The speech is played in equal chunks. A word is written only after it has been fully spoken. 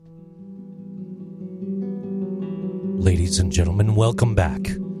Ladies and gentlemen, welcome back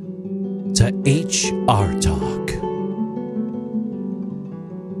to HR Talk.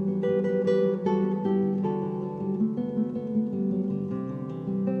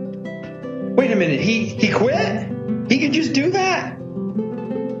 Wait a minute, he quit? He could just do that?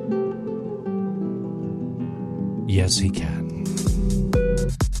 Yes, he can.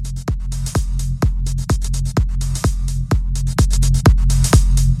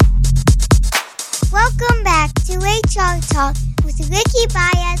 Welcome back to HR Talk with Ricky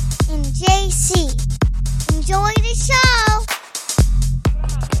Baez and JC. Enjoy the show.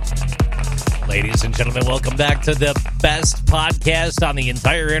 Ladies and gentlemen, welcome back to the best podcast on the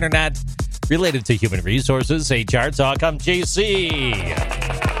entire internet related to human resources, HR Talk. I'm JC.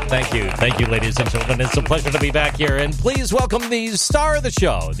 Thank you, ladies and gentlemen. It's a pleasure to be back here. And please welcome the star of the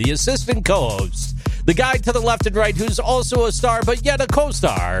show, the assistant co-host, the guy to the left and right who's also a star but yet a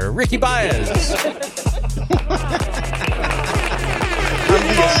co-star, Ricky Baez. The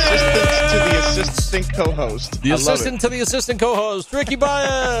assistant co-host. The assistant to the assistant co-host, Ricky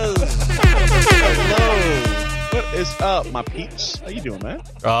Baez. Hello. What is up, my peeps? How you doing, man?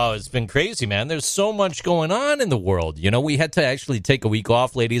 Oh, it's been crazy, man. There's so much going on in the world. You know, we had to actually take a week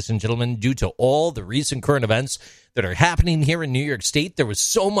off, ladies and gentlemen, due to all the recent current events that are happening here in New York State. There was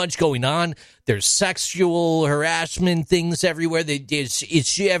so much going on. There's sexual harassment things everywhere.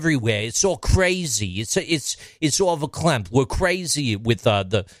 It's everywhere. It's all crazy. It's all verklempt. We're crazy with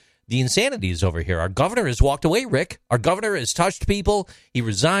the insanities over here. Our governor has walked away, Rick. Our governor has touched people. He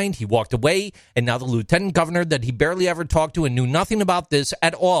resigned. He walked away. And now the lieutenant governor that he barely ever talked to and knew nothing about this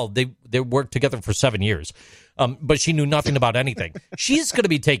at all. They worked together for 7 years. But she knew nothing about anything. She's going to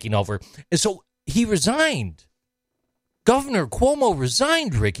be taking over. And so he resigned. Governor Cuomo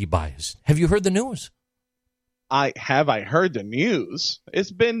resigned, Ricky Baez. Have you heard the news? I heard the news.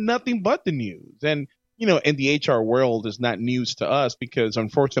 It's been nothing but the news. And, you know, in the HR world is not news to us because,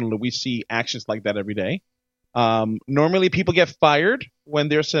 unfortunately, we see actions like that every day. Normally, people get fired when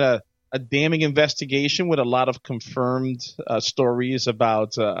there's a damning investigation with a lot of confirmed stories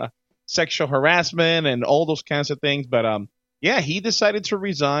about sexual harassment and all those kinds of things. But yeah, he decided to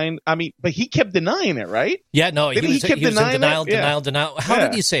resign. I mean, but he kept denying it, right? Yeah, no, he was in denial. How Yeah.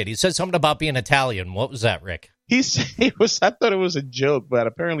 did he say it? He said something about being Italian. What was that, Rick? I thought it was a joke, but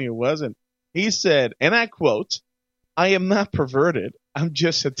apparently it wasn't. He said, and I quote, "I am not perverted. I'm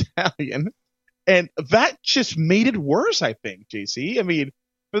just Italian." And that just made it worse, I think, JC. I mean,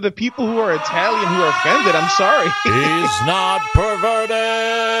 for the people who are Italian who are offended, I'm sorry. He's not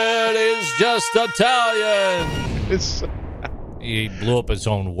perverted. He's just Italian. He blew up his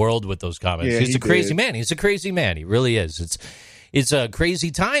own world with those comments. Yeah, He's he a crazy did. man. He's a crazy man. He really is. It's a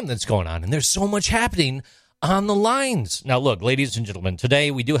crazy time that's going on, and there's so much happening on the lines. Now, look, ladies and gentlemen, today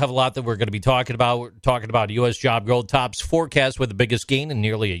we do have a lot that we're going to be talking about. We're talking about U.S. job growth tops forecast with the biggest gain in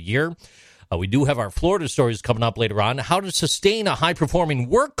nearly a year. We do have our Florida stories coming up later on. How to sustain a high-performing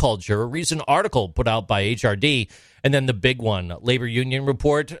work culture, a recent article put out by HRD. And then the big one, labor union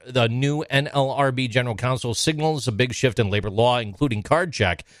report. The new NLRB general counsel signals a big shift in labor law, including card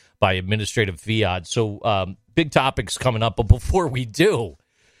check by administrative fiat. So big topics coming up. But before we do,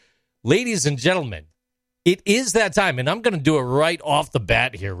 ladies and gentlemen, it is that time. And I'm going to do it right off the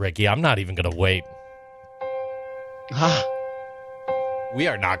bat here, Ricky. I'm not even going to wait. We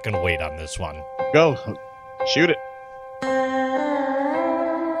are not going to wait on this one. Go. Shoot it.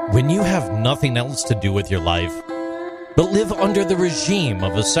 When you have nothing else to do with your life but live under the regime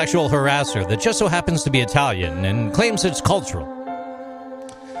of a sexual harasser that just so happens to be Italian and claims it's cultural,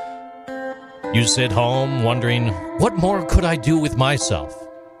 you sit home wondering, what more could I do with myself?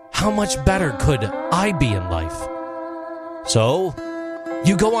 How much better could I be in life? So,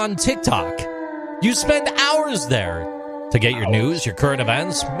 you go on TikTok. You spend hours there to get your news, your current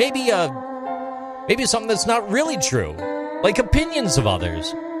events, maybe something that's not really true, like opinions of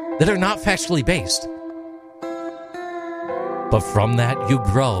others that are not factually based. But from that, you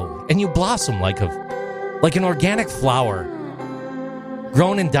grow and you blossom like an organic flower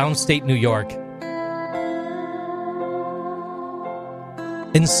grown in downstate New York.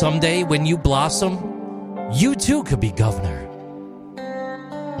 And someday, when you blossom, you too could be governor.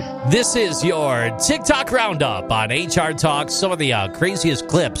 This is your TikTok Roundup on HR Talk. Some of the craziest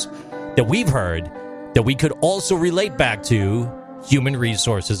clips that we've heard that we could also relate back to human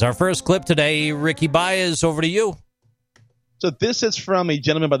resources. Our first clip today, Ricky Baez, over to you. So this is from a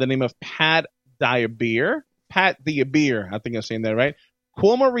gentleman by the name of Pat Diabeer. Pat Diabeer, I think I'm saying that right.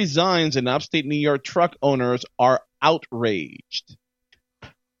 Cuomo resigns and upstate New York truck owners are outraged.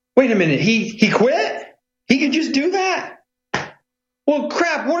 Wait a minute, he quit? He could just do that? Well,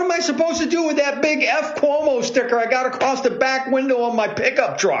 crap, what am I supposed to do with that big F Cuomo sticker I got across the back window of my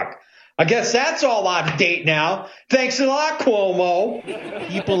pickup truck? I guess that's all out of date now. Thanks a lot, Cuomo.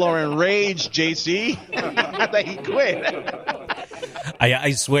 People are enraged, JC, that he quit.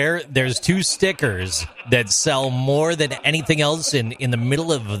 I swear there's two stickers that sell more than anything else in the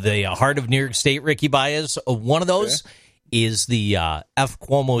middle of the heart of New York State, Ricky Baez. One of those is the F.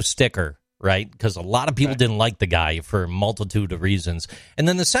 Cuomo sticker, right? Because a lot of people didn't like the guy for a multitude of reasons. And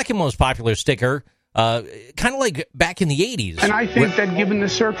then the second most popular sticker, kind of like back in the 80s. And I think that given the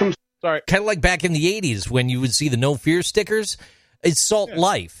circumstances, kind of like back in the 80s when you would see the No Fear stickers, it's Salt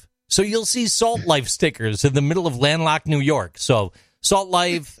Life. So you'll see Salt Life stickers in the middle of landlocked New York. So Salt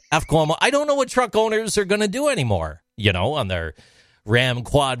Life, F. Cuomo. I don't know what truck owners are going to do anymore, on their Ram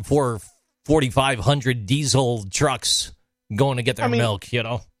Quad 4500 diesel trucks going to get their milk,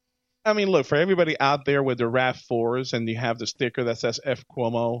 I mean, look, for everybody out there with the RAV4s and you have the sticker that says F.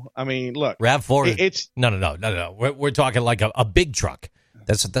 Cuomo, I mean, look. RAV4? It's No. We're talking like a big truck.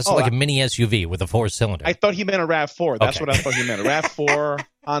 That's like a mini SUV with a 4-cylinder. I thought he meant a RAV4. That's what I thought he meant. A RAV4,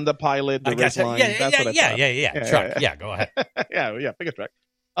 Honda Pilot, the Ridge Line. That's what I thought. Yeah. Truck. Yeah, go ahead. yeah, pick a truck.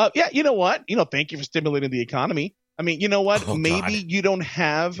 You know what? Thank you for stimulating the economy. I mean, you know what? Maybe you don't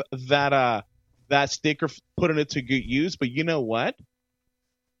have that sticker putting it to good use, but you know what?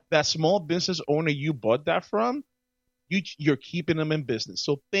 That small business owner you bought that from, you're keeping them in business.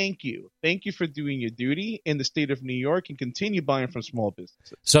 So thank you. Thank you for doing your duty in the state of New York and continue buying from small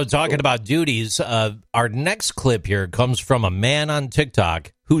businesses. So talking about duties, our next clip here comes from a man on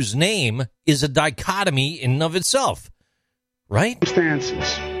TikTok whose name is a dichotomy in and of itself, right?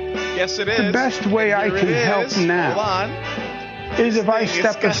 circumstances. Yes, it is. The best way I can help now is if I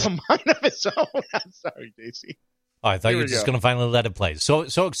step aside. It's got a mind of its own. I'm sorry, JC. Oh, I thought you were just going to finally let it play. So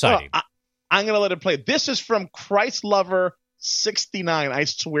exciting. No, I'm going to let it play. This is from Christ Lover 69. I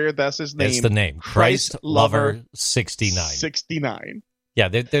swear that's his name. That's the name. Christ Lover 69. 69. Yeah,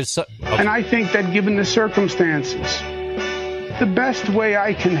 there's okay. And I think that given the circumstances, the best way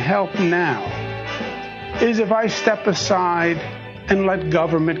I can help now is if I step aside and let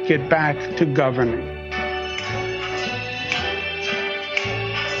government get back to governing.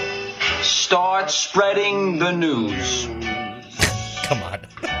 Start spreading the news. Come on.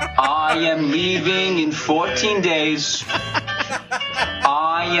 I am leaving in 14 days.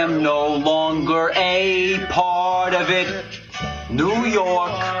 I am no longer a part of it. New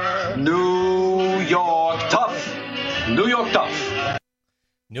York tough. New York tough.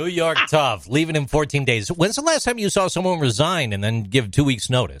 New York tough. Leaving in 14 days. When's the last time you saw someone resign and then give 2 weeks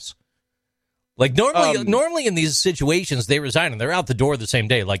notice? Like normally in these situations, they resign and they're out the door the same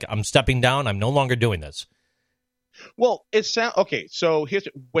day. Like, I'm stepping down. I'm no longer doing this. Well, it sounds okay. So here's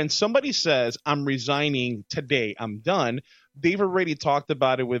when somebody says, I'm resigning today, I'm done. They've already talked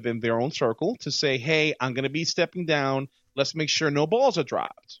about it within their own circle to say, hey, I'm going to be stepping down. Let's make sure no balls are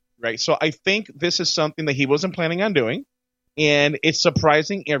dropped. Right. So I think this is something that he wasn't planning on doing. And it's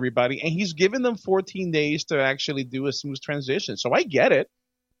surprising everybody. And he's given them 14 days to actually do a smooth transition. So I get it.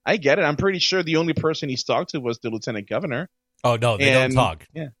 I'm pretty sure the only person he's talked to was the lieutenant governor. Oh, no, they don't talk.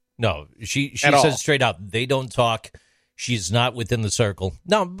 Yeah. No, she says straight out, they don't talk. She's not within the circle.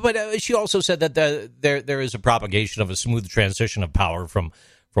 No, but she also said that there is a propagation of a smooth transition of power from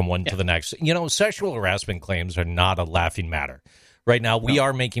one to the next. Sexual harassment claims are not a laughing matter. Right now, we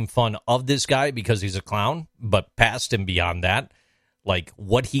are making fun of this guy because he's a clown, but past and beyond that, like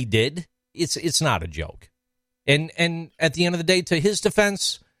what he did, it's not a joke. And at the end of the day, to his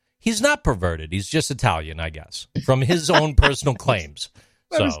defense, he's not perverted. He's just Italian, I guess, from his own personal claims.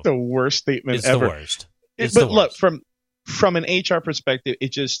 That is the worst statement it's ever. The worst. Look, from an HR perspective,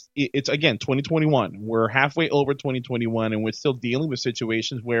 it's again 2021. We're halfway over 2021, and we're still dealing with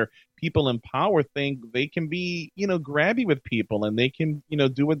situations where people in power think they can be, grabby with people, and they can,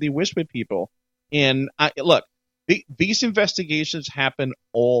 do what they wish with people. And these investigations happen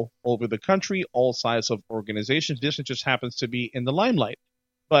all over the country, all sides of organizations. This just happens to be in the limelight.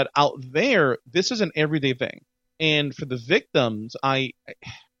 But out there, this is an everyday thing. And for the victims, a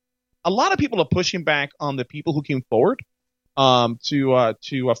lot of people are pushing back on the people who came forward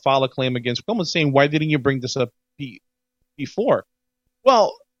to file a claim against Cuomo, saying, why didn't you bring this up before?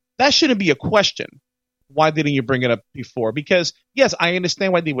 Well, that shouldn't be a question. Why didn't you bring it up before? Because, yes, I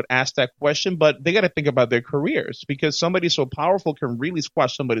understand why they would ask that question, but they got to think about their careers, because somebody so powerful can really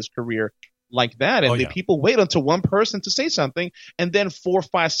squash somebody's career like that. And people wait until one person to say something, and then 4,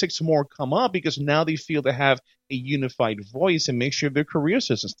 5, 6 more come up because now they feel they have a unified voice and make sure their careers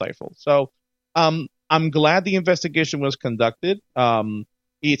isn't stifled. So I'm glad the investigation was conducted. I'm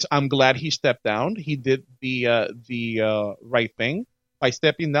glad he stepped down. He did the right thing. by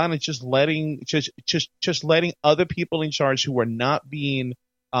stepping down and just letting other people in charge who are not being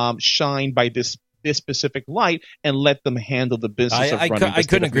shined by this specific light and let them handle the business of running. I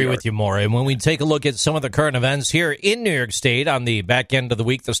couldn't agree with you more. And when we take a look at some of the current events here in New York State on the back end of the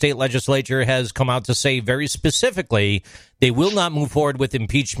week, the state legislature has come out to say very specifically they will not move forward with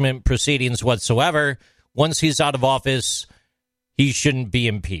impeachment proceedings whatsoever. Once he's out of office, he shouldn't be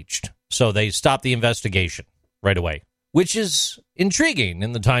impeached. So they stopped the investigation right away, which is intriguing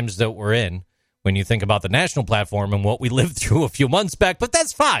in the times that we're in when you think about the national platform and what we lived through a few months back. But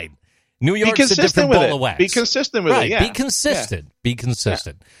that's fine. New York's a different ball of wax. Be consistent with it, yeah. Be consistent. Yeah. Be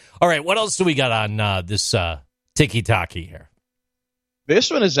consistent. Yeah. All right, what else do we got on this tiki-taki here?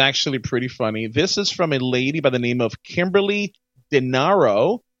 This one is actually pretty funny. This is from a lady by the name of Kimberly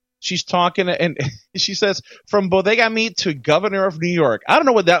Denaro. She's talking, and she says, from bodega meat to governor of New York. I don't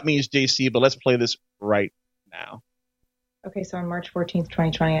know what that means, JC, but let's play this right now. Okay, so on March 14th,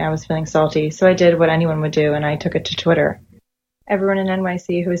 2020, I was feeling salty, so I did what anyone would do, and I took it to Twitter. Everyone in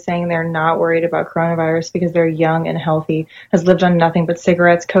NYC who is saying they're not worried about coronavirus because they're young and healthy, has lived on nothing but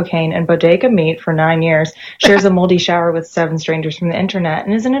cigarettes, cocaine, and bodega meat for 9 years, shares a moldy shower with 7 strangers from the internet,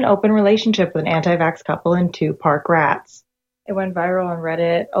 and is in an open relationship with an anti-vax couple and 2 park rats. It went viral on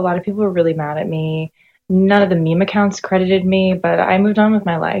Reddit. A lot of people were really mad at me. None of the meme accounts credited me, but I moved on with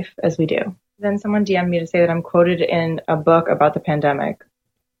my life, as we do. Then someone DM'd me to say that I'm quoted in a book about the pandemic.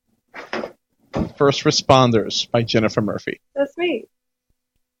 First Responders by Jennifer Murphy. That's me.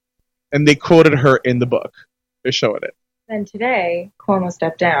 And they quoted her in the book. They're showing it. Then today, Cuomo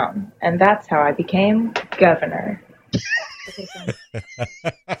stepped down, and that's how I became governor.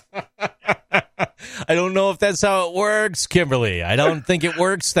 I don't know if that's how it works, Kimberly. I don't think it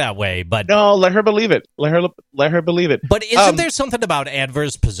works that way, but no, let her believe it. Let her believe it. But isn't there something about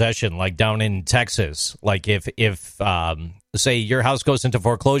adverse possession, like down in Texas? Like if say your house goes into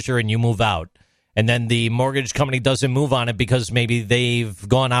foreclosure and you move out, and then the mortgage company doesn't move on it because maybe they've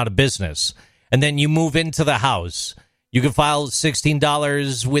gone out of business, and then you move into the house, you can file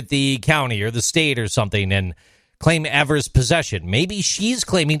 $16 with the county or the state or something and claim adverse possession. Maybe she's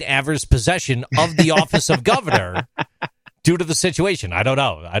claiming adverse possession of the office of governor due to the situation. I don't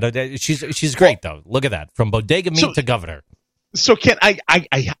know. She's great though. Look at that, from bodega meat to governor. So Ken,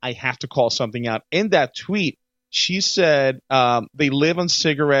 I have to call something out. In that tweet, she said they live on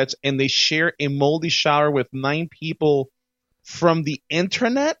cigarettes and they share a moldy shower with 9 people from the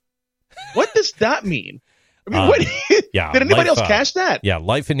internet. What does that mean? I mean, did anybody else catch that? Yeah,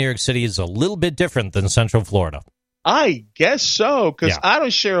 life in New York City is a little bit different than Central Florida. I guess so, because I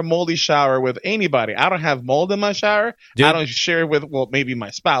don't share a moldy shower with anybody. I don't have mold in my shower. Dude, I don't share with, well, maybe my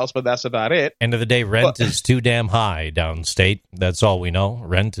spouse, but that's about it. End of the day, rent is too damn high downstate. That's all we know.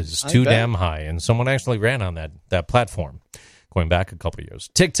 Rent is too damn high. And someone actually ran on that platform going back a couple of years.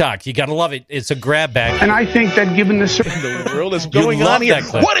 TikTok, you got to love it. It's a grab bag. And I think that given the the world is going on here.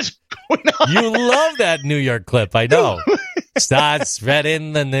 What is going on? You love that New York clip, I know. Start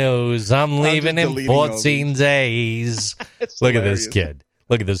spreading the news. I'm leaving in 14 days. Look at this kid.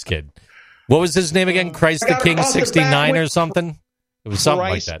 Look at this kid. What was his name again? Christ the King 69 or something? It was something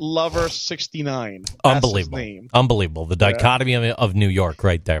Christ like that. Lover 69. Unbelievable. Unbelievable. The dichotomy of New York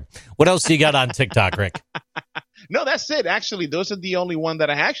right there. What else do you got on TikTok, Rick? No, that's it. Actually, those are the only one that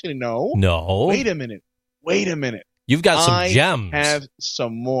I actually know. No. Wait a minute. You've got some gems. I have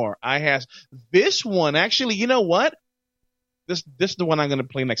some more. I have this one. Actually, you know what? This is the one I'm going to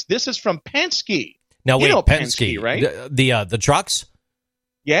play next. This is from Penske. Now, wait, you know Penske, right? The trucks?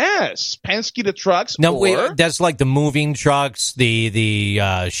 Yes, Penske the trucks. No, wait, that's like the moving trucks,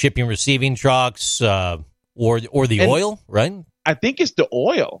 the shipping receiving trucks, or the oil, right? I think it's the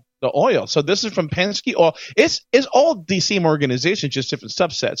oil. The oil. So this is from Penske Oil. It's all the same organization, just different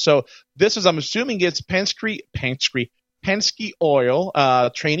subsets. So this is, I'm assuming it's Penske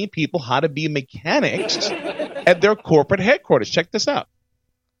Oil training people how to be mechanics at their corporate headquarters. Check this out.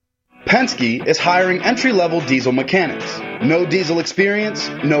 Penske is hiring entry-level diesel mechanics. No diesel experience?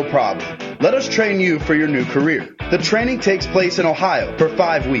 No problem. Let us train you for your new career. The training takes place in Ohio for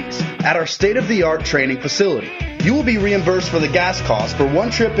 5 weeks at our state-of-the-art training facility. You will be reimbursed for the gas costs for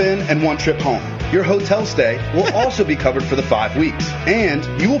 1 trip in and 1 trip home. Your hotel stay will also be covered for the 5 weeks. And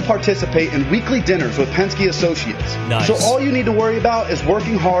you will participate in weekly dinners with Penske Associates. Nice. So all you need to worry about is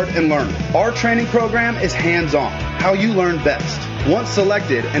working hard and learning. Our training program is hands-on, how you learn best. Once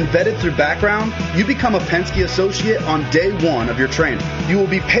selected and vetted through background, you become a Penske Associate on day 1 of your training. You will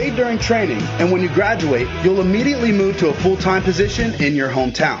be paid during training, and when you graduate, you'll immediately move to a full-time position in your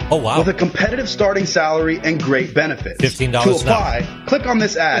hometown. Oh, wow. With a competitive starting salary and great benefits. $15 To apply, click on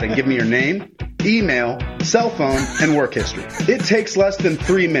this ad and give me your name, email, cell phone, and work history. It takes less than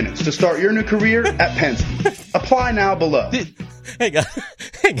 3 minutes to start your new career at Penske. Apply now below. Hang on.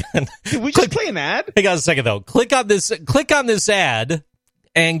 Did we just play an ad? Hang on a second, though. Click on this ad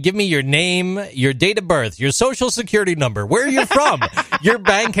and give me your name, your date of birth, your social security number, where you're from, your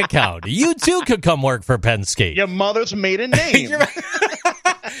bank account. You, too, could come work for Penske. Your mother's maiden name.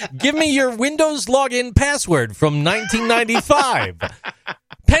 Give me your Windows login password from 1995.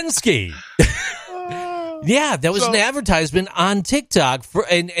 Penske. Yeah, that was an advertisement on TikTok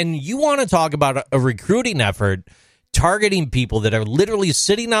and you want to talk about a recruiting effort targeting people that are literally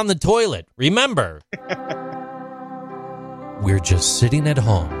sitting on the toilet. Remember, we're just sitting at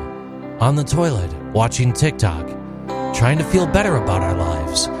home on the toilet watching TikTok, trying to feel better about our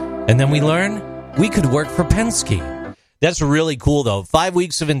lives. And then we learn we could work for Penske. That's really cool, though. 5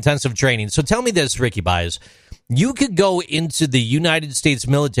 weeks of intensive training. So tell me this, Ricky Baez. You could go into the United States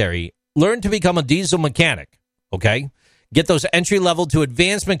military, learn to become a diesel mechanic, okay? Get those entry-level to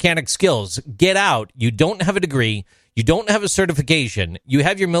advanced mechanic skills. Get out. You don't have a degree. You don't have a certification. You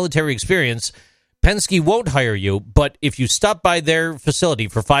have your military experience. Penske won't hire you, but if you stop by their facility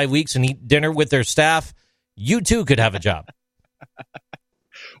for 5 weeks and eat dinner with their staff, you too could have a job.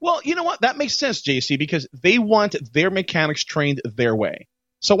 Well, you know what? That makes sense, JC, because they want their mechanics trained their way.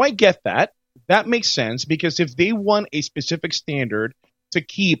 So I get that. That makes sense because if they want a specific standard to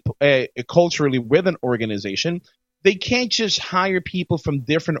keep culturally with an organization, they can't just hire people from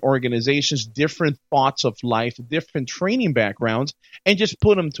different organizations, different thoughts of life, different training backgrounds, and just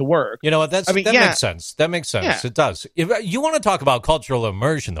put them to work. You know what? That makes sense. That makes sense. Yeah. It does. If you want to talk about cultural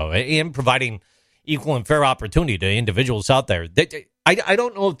immersion, though, and providing equal and fair opportunity to individuals out there, I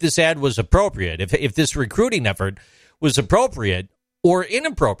don't know if this ad was appropriate, if this recruiting effort was appropriate or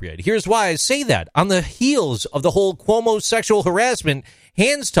inappropriate. Here's why I say that. On the heels of the whole Cuomo sexual harassment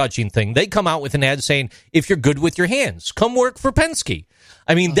hands touching thing, they come out with an ad saying, if you're good with your hands, come work for Penske.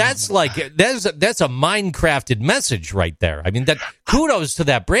 I mean, that's a Minecrafted message right there. I mean, that kudos to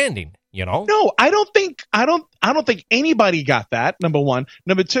that branding, you know? No, I don't think anybody got that, number one.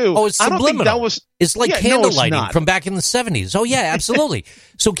 Number two, it's subliminal. I don't think that was it's like candlelighting from back in the 70s. Oh, yeah, absolutely.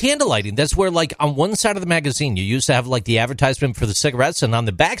 So candlelighting, that's where, like, on one side of the magazine, you used to have, like, the advertisement for the cigarettes, and on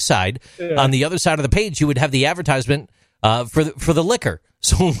the back side, on the other side of the page, you would have the advertisement for the liquor.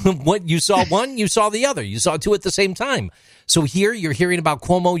 So what you saw one, you saw the other. You saw two at the same time. So here you're hearing about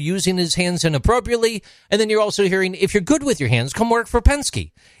Cuomo using his hands inappropriately, and then you're also hearing, if you're good with your hands, come work for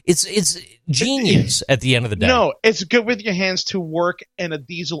Penske. It's genius at the end of the day. No, it's good with your hands to work in a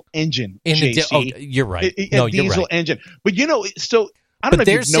diesel engine, JC. You're right. You're diesel engine. But, you know, so I don't know if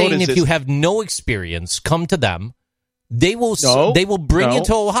they're saying if you have no experience, come to them. They will bring you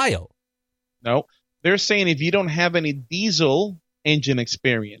to Ohio. No, they're saying if you don't have any diesel engine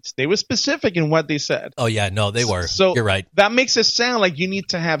experience. They were specific in what they said. Oh, yeah. No, they were. So you're right. That makes it sound like you need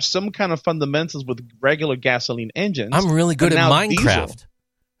to have some kind of fundamentals with regular gasoline engines. I'm really good at Minecraft.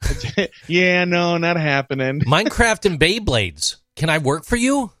 Yeah, no, not happening. Minecraft and Beyblades. Can I work for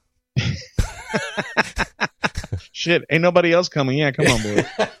you? Shit, ain't nobody else coming. Yeah, come on board.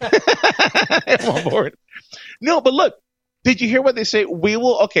 Come on board. No, but look, did you hear what they say?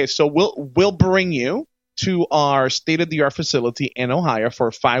 We'll bring you to our state-of-the-art facility in Ohio for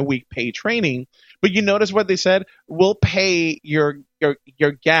a 5-week paid training. But you notice what they said? We'll pay your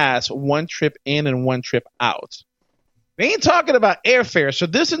gas one trip in and one trip out. They ain't talking about airfare. So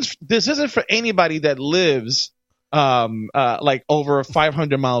this isn't for anybody that lives like over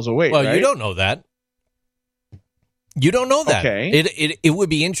 500 miles away. Well, right? You don't know that. You don't know that. Okay. It would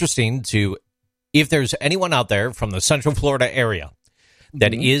be interesting to, if there's anyone out there from the Central Florida area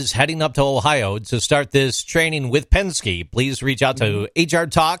that is heading up to Ohio to start this training with Penske, please reach out to HR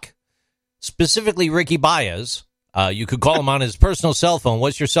Talk, specifically Ricky Baez. You could call him on his personal cell phone.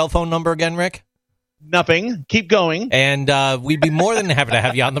 What's your cell phone number again, Rick? Nothing. Keep going. And we'd be more than happy to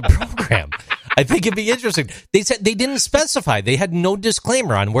have you on the program. I think it'd be interesting. They said they didn't specify. They had no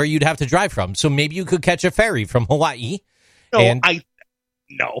disclaimer on where you'd have to drive from. So maybe you could catch a ferry from Hawaii. I'm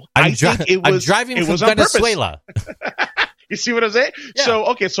driving from Venezuela. You see what I'm saying? Yeah.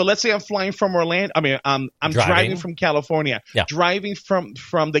 So let's say I'm flying from Orlando. I mean, I'm driving from California, driving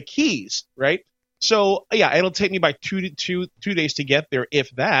from the Keys, right? So yeah, it'll take me by two days to get there,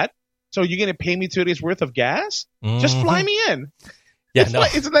 if that. So you're gonna pay me 2 days worth of gas? Just fly me in. Yeah,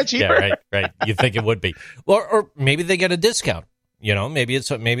 isn't that cheaper? Yeah, right. You think it would be, or maybe they get a discount. You know, maybe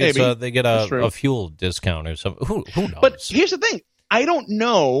they get a fuel discount or something. Who knows? But here's the thing. I don't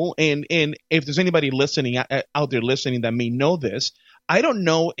know, and if there's anybody listening out there listening that may know this, I don't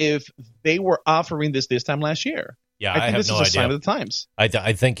know if they were offering this time last year. Yeah, I think have this no is a idea. sign of the times.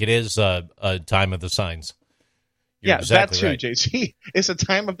 I think it is a time of the signs. You're Yeah, exactly that too, right. JC. It's a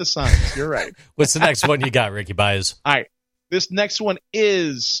time of the signs. You're right. What's the next one you got, Ricky Baez? All right. This next one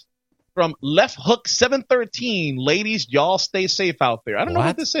is from Left Hook 713. Ladies, y'all stay safe out there. I don't know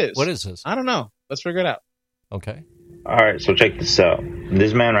what this is. What is this? I don't know. Let's figure it out. Okay. All right, so check this out.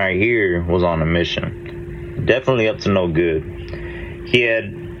 This man right here was on a mission. Definitely up to no good. He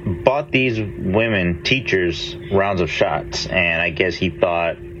had bought these women, teachers, rounds of shots, and I guess he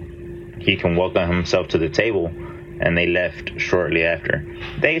thought he can welcome himself to the table, and they left shortly after.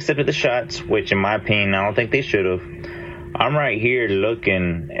 They accepted the shots, which in my opinion, I don't think they should have. I'm right here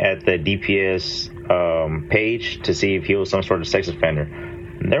looking at the DPS page to see if he was some sort of sex offender.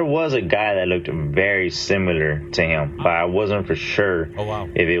 There was a guy that looked very similar to him, but I wasn't for sure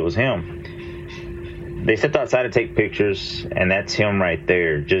if it was him. They stepped outside to take pictures, and that's him right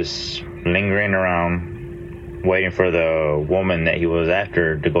there, just lingering around, waiting for the woman that he was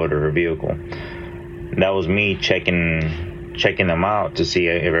after to go to her vehicle. That was me checking them out to see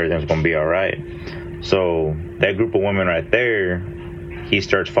if everything's going to be all right. So that group of women right there, he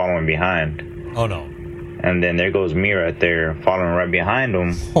starts following behind. Oh, no. And then there goes me right there, following right behind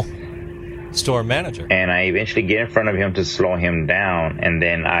him. Store manager. And I eventually get in front of him to slow him down. And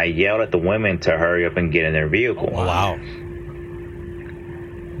then I yell at the women to hurry up and get in their vehicle. Oh, wow.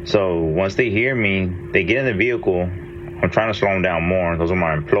 So once they hear me, they get in the vehicle. I'm trying to slow him down more. Those are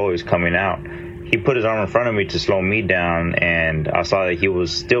my employees coming out. He put his arm in front of me to slow me down, and I saw that he was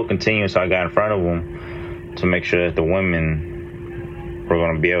still continuing, so I got in front of him to make sure that the women were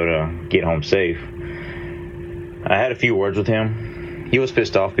going to be able to get home safe. I had a few words with him. He was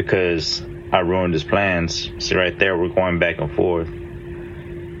pissed off because I ruined his plans. See, right there, we're going back and forth.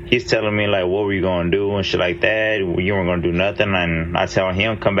 He's telling me, like, what were you going to do and shit like that. You weren't going to do nothing. And I tell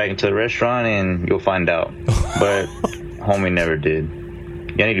him, come back into the restaurant and you'll find out. But homie never did.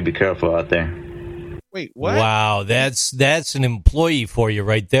 Y'all need to be careful out there. Wait, what? Wow, that's an employee for you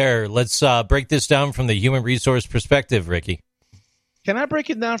right there. Let's break this down from the human resource perspective, Ricky. Can I break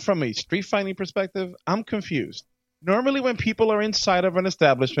it down from a street fighting perspective? I'm confused. Normally when people are inside of an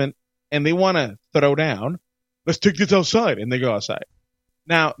establishment and they want to throw down, let's take this outside, and they go outside.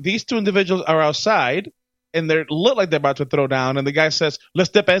 Now, these two individuals are outside, and they look like they're about to throw down, and the guy says, let's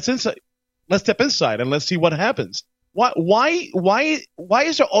step inside. Let's step inside, and let's see what happens. Why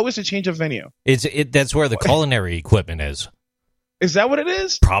is there always a change of venue? That's where the culinary equipment is. Is that what it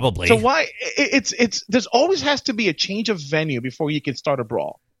is? Probably. So why it's there's always has to be a change of venue before you can start a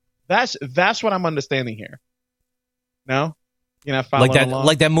brawl. That's what I'm understanding here. No? You're not following along?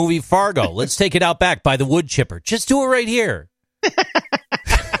 Like that movie Fargo. Let's take it out back by the wood chipper. Just do it right here.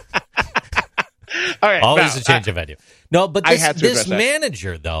 All right, always a change of venue. No, but this that.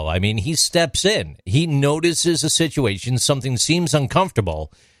 manager, though, I mean, he steps in. He notices a situation. Something seems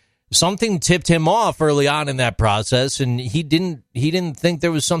uncomfortable. Something tipped him off early on in that process, and he didn't think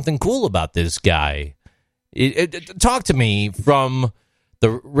there was something cool about this guy. Talk to me from the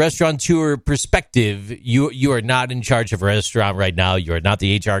restaurateur perspective. You are not in charge of a restaurant right now. You are not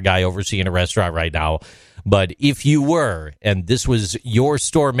the HR guy overseeing a restaurant right now. But if you were, and this was your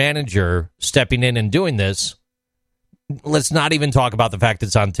store manager stepping in and doing this, let's not even talk about the fact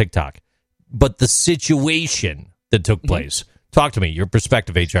it's on TikTok, but the situation that took place. Talk to me, your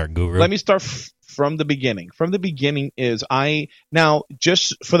perspective, HR guru. Let me start from the beginning. From the beginning is now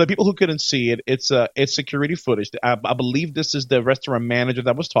just for the people who couldn't see it, it's security footage. I believe this is the restaurant manager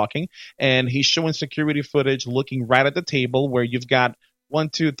that was talking, and he's showing security footage, looking right at the table where you've got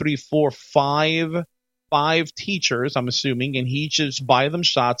 5 teachers, I'm assuming, and he just buy them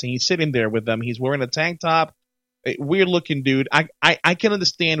shots, and he's sitting there with them. He's wearing a tank top, weird looking dude. I can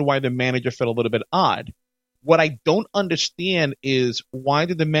understand why the manager felt a little bit odd. What I don't understand is why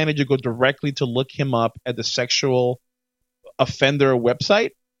did the manager go directly to look him up at the sexual offender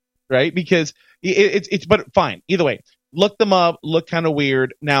website, right? Because it's but fine. Either way, look them up, look kind of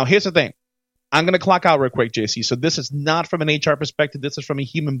weird. Now, here's the thing. I'm going to clock out real quick, JC. So this is not from an HR perspective. This is from a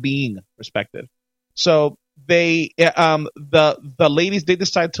human being perspective. So they, the ladies, they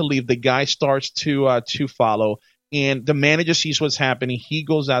decide to leave. The guy starts to follow, and the manager sees what's happening. He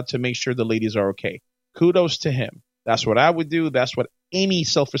goes out to make sure the ladies are okay. Kudos to him. That's what I would do. That's what any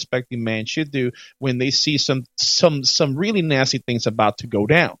self-respecting man should do when they see some really nasty things about to go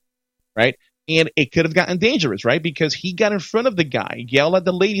down, right? And it could have gotten dangerous, right? Because he got in front of the guy, yelled at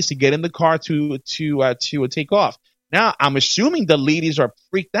the ladies to get in the car to take off. Now, I'm assuming the ladies are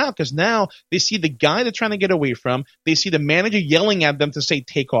freaked out because now they see the guy they're trying to get away from. They see the manager yelling at them to say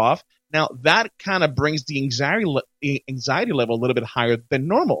take off. Now, that kind of brings the anxiety level a little bit higher than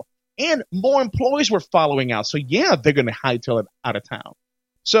normal. And more employees were following out. So, yeah, they're going to hightail it out of town.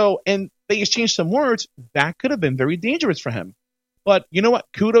 So, and they exchanged some words. That could have been very dangerous for him. But you know what?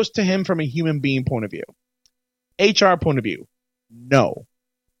 Kudos to him from a human being point of view. HR point of view. No.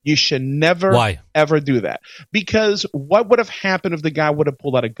 You should never, ever do that. Because what would have happened if the guy would have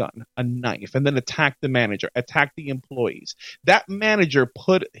pulled out a gun, a knife, and then attacked the manager, attacked the employees? That manager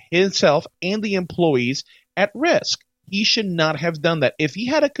put himself and the employees at risk. He should not have done that. If he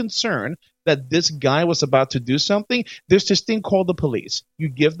had a concern that this guy was about to do something, there's this thing called the police. You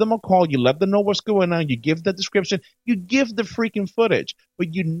give them a call, you let them know what's going on, you give the description, you give the freaking footage,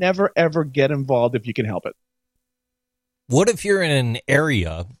 but you never, ever get involved if you can help it. What if you're in an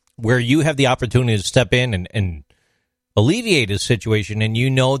area where you have the opportunity to step in and alleviate a situation and you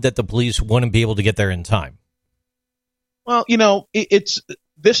know that the police wouldn't be able to get there in time? Well, you know,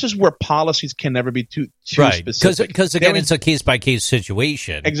 this is where policies can never be too specific. Because again, it's a case-by-case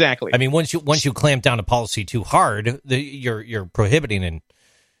situation. Exactly. I mean, once you clamp down a policy too hard, you're prohibiting in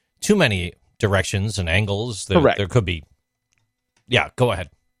too many directions and angles. Correct. There could be. Yeah, go ahead.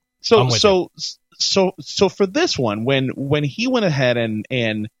 So for this one, when he went ahead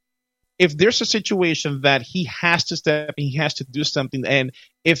and if there's a situation that he has to step, he has to do something, and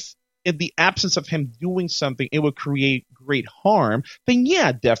if in the absence of him doing something, it would create great harm, then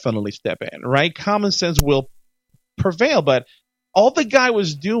yeah, definitely step in, right? Common sense will prevail, but all the guy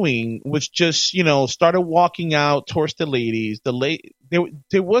was doing was just, started walking out towards the ladies.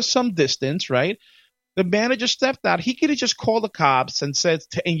 There was some distance, right? The manager stepped out. He could have just called the cops and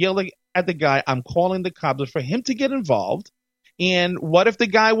yelled at the guy, "I'm calling the cops," for him to get involved. And what if the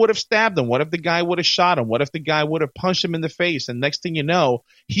guy would have stabbed him? What if the guy would have shot him? What if the guy would have punched him in the face? And next thing you know,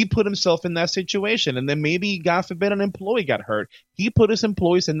 he put himself in that situation. And then maybe, God forbid, an employee got hurt. He put his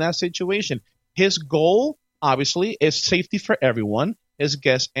employees in that situation. His goal, obviously, is safety for everyone, his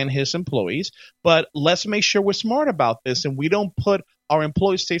guests and his employees. But let's make sure we're smart about this and we don't put our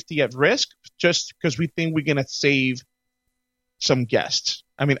employees' safety at risk just because we think we're going to save some guests.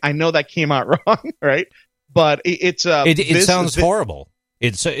 I mean, I know that came out wrong, right? But it sounds horrible. But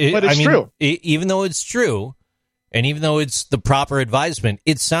it's true. Even though it's true, and even though it's the proper advisement,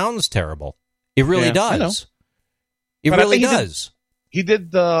 it sounds terrible. It really does. It really does. He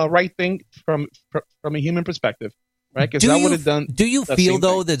did the right thing from a human perspective, right? Because that would have done. Do you feel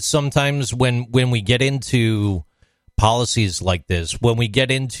though that sometimes when we get into policies like this, when we get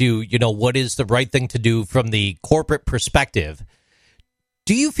into what is the right thing to do from the corporate perspective,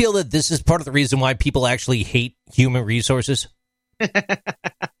 do you feel that this is part of the reason why people actually hate human resources?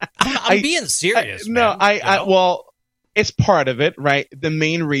 I'm being serious. Well, it's part of it, right? The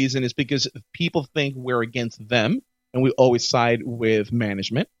main reason is because people think we're against them, and we always side with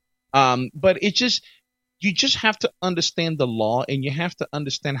management. But you just have to understand the law, and you have to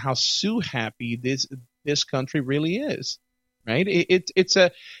understand how happy this country really is, right?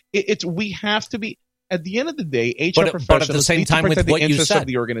 We have to be. At the end of the day, HR professionals but at the same time, with what you said, of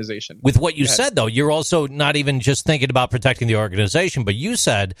the organization. With what you said, though, you're also not even just thinking about protecting the organization, but you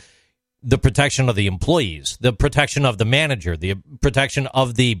said the protection of the employees, the protection of the manager, the protection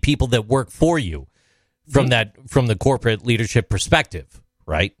of the people that work for you from the corporate leadership perspective,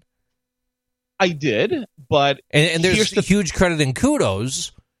 right? I did, but and there's huge credit and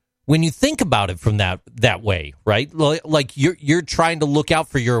kudos when you think about it from that way, right? Like you're trying to look out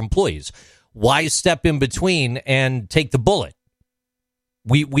for your employees. Why step in between and take the bullet?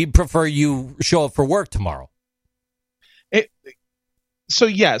 We prefer you show up for work tomorrow. So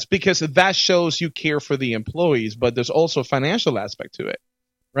yes, because that shows you care for the employees, but there's also a financial aspect to it,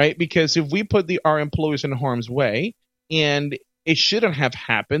 right? Because if we put our employees in harm's way and it shouldn't have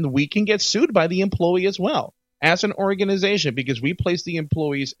happened, we can get sued by the employee as well as an organization because we place the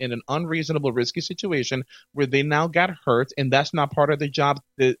employees in an unreasonable, risky situation where they now got hurt, and that's not part of their job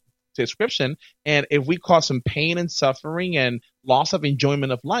description. And if we cause some pain and suffering and loss of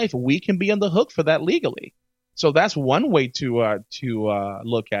enjoyment of life, we can be on the hook for that legally. So that's one way to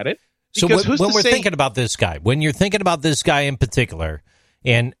look at it. So when we're thinking about this guy, when you're thinking about this guy in particular,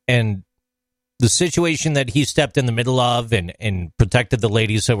 and the situation that he stepped in the middle of and protected the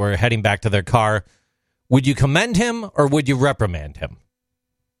ladies that were heading back to their car, would you commend him or would you reprimand him?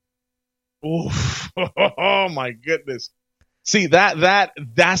 Oh my goodness. See,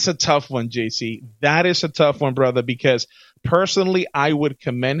 that's a tough one, JC. That is a tough one, brother, because personally I would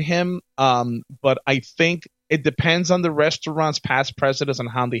commend him, but I think it depends on the restaurant's past precedents and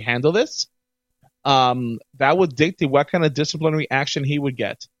how they handle this. That would dictate what kind of disciplinary action he would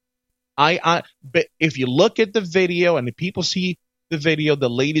get. But if you look at the video and the people see the video, the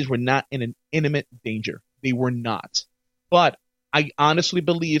ladies were not in an imminent danger. They were not. But I honestly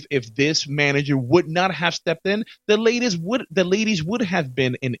believe if this manager would not have stepped in, the ladies would have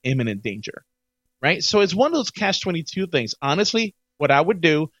been in imminent danger, right? So it's one of those catch-22 things. Honestly, what I would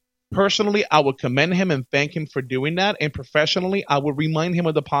do personally, I would commend him and thank him for doing that. And professionally, I would remind him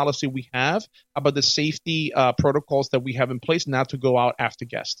of the policy we have about the safety protocols that we have in place not to go out after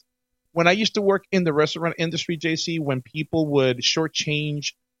guests. When I used to work in the restaurant industry, JC, when people would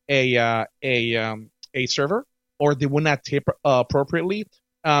shortchange a server or they would not tip appropriately,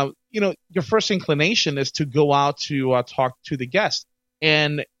 your first inclination is to go out to talk to the guest.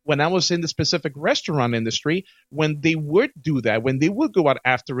 And when I was in the specific restaurant industry, when they would do that, when they would go out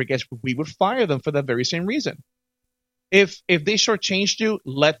after a guest, we would fire them for that very same reason. If they shortchanged you,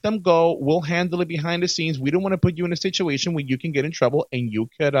 let them go. We'll handle it behind the scenes. We don't want to put you in a situation where you can get in trouble and you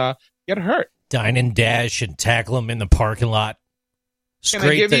could get hurt. Dine and dash and tackle them in the parking lot.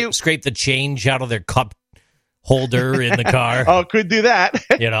 Scrape the change out of their cup holder in the car. Oh, could do that.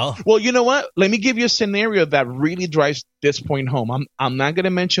 Well, you know what? Let me give you a scenario that really drives this point home. I'm not going to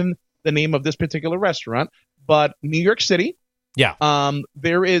mention the name of this particular restaurant, but New York City. Yeah.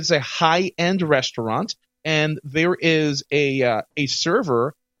 There is a high-end restaurant, and there is a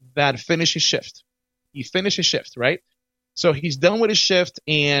server that finishes shift. He finishes shift, right? So he's done with his shift,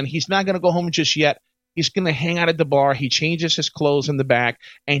 and he's not going to go home just yet. He's going to hang out at the bar. He changes his clothes in the back,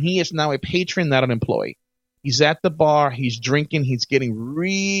 and he is now a patron, not an employee. He's at the bar. He's drinking. He's getting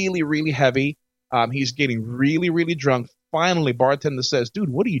really, really heavy. He's getting really, really drunk. Finally, bartender says, "Dude,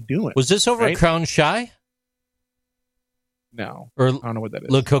 what are you doing?" Was this over at Crown Shy? No. Or I don't know what that is.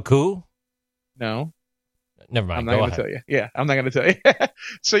 Le Cuckoo? No. Never mind. I'm not going to tell you. Yeah, I'm not going to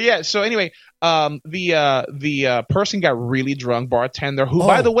tell you. So anyway, the person got really drunk, bartender, who,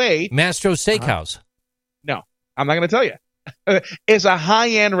 by the way, Mastro Steakhouse. No, I'm not going to tell you. It's a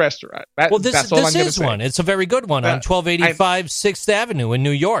high-end restaurant. This is one. It's a very good one on 1285 6th Avenue in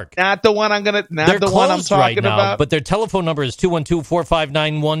New York. Not the one I'm going to. They're the closed one I'm talking right now, about. but their telephone number is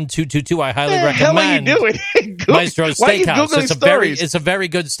 212-459-1222. I highly recommend. Hell are you doing? Maestro Steakhouse. It's a very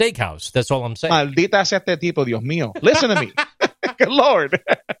good steakhouse. That's all I'm saying. Maldita sea este tipo, Dios mío. Listen to me. Good Lord.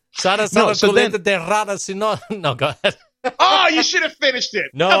 No, go ahead. Oh, you should have finished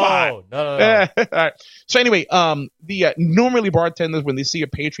it. No. All right. So anyway, normally bartenders, when they see a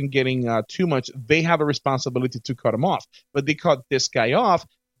patron getting too much, they have a responsibility to cut him off. But they cut this guy off.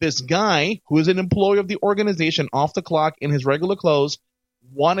 This guy, who is an employee of the organization, off the clock in his regular clothes,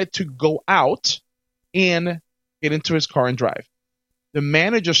 wanted to go out and get into his car and drive. The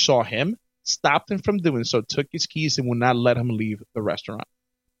manager saw him, stopped him from doing so, took his keys, and would not let him leave the restaurant.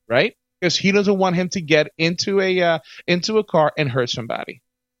 Right? Because he doesn't want him to get into a car and hurt somebody.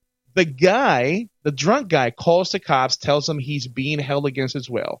 The drunk guy, calls the cops, tells them he's being held against his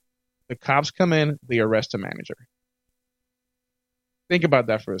will. The cops come in, they arrest the manager. Think about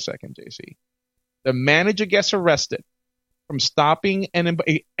that for a second, JC. The manager gets arrested from stopping an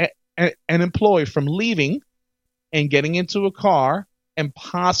employee from leaving and getting into a car and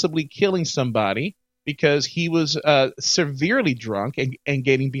possibly killing somebody because he was severely drunk and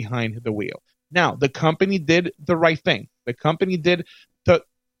getting behind the wheel. Now, the company did the right thing. The company did the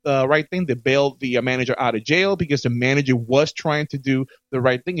right thing. They bailed the manager out of jail because the manager was trying to do the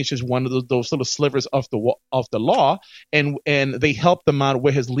right thing. It's just one of those little slivers of the law, and they helped him out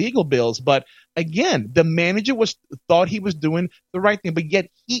with his legal bills. But again, the manager thought he was doing the right thing, but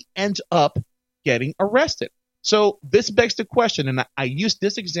yet he ends up getting arrested. So this begs the question, and I use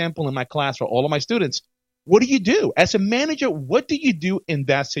this example in my class for all of my students. What do you do? As a manager, what do you do in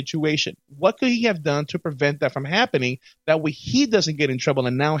that situation? What could he have done to prevent that from happening? That way he doesn't get in trouble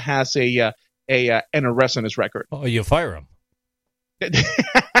and now has an arrest on his record. Oh, you fire him.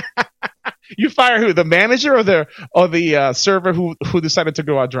 You fire who? The manager or the server who decided to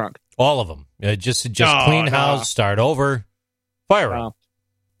go out drunk? All of them. Just clean house, start over, fire him.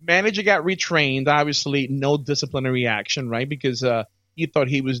 Manager got retrained. Obviously, no disciplinary action, right? Because he thought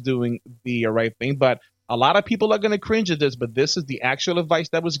he was doing the right thing. But a lot of people are going to cringe at this, but this is the actual advice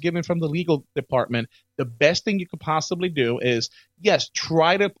that was given from the legal department. The best thing you could possibly do is, yes,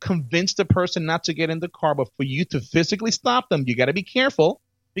 try to convince the person not to get in the car, but for you to physically stop them, you got to be careful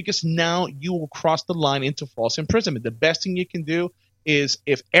because now you will cross the line into false imprisonment. The best thing you can do is,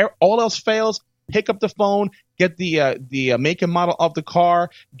 if all else fails, pick up the phone, get the make and model of the car,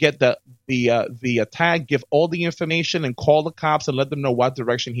 get the tag, give all the information, and call the cops and let them know what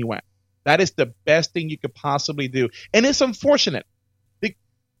direction he went. That is the best thing you could possibly do. And it's unfortunate.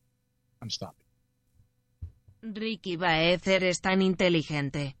 I'm stopping. Ricky Baez, eres tan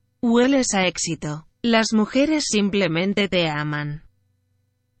inteligente. Hueles a éxito. Las mujeres simplemente te aman.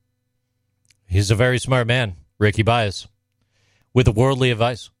 He's a very smart man, Ricky Baez. With the worldly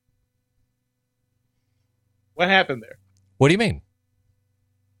advice. What happened there? What do you mean?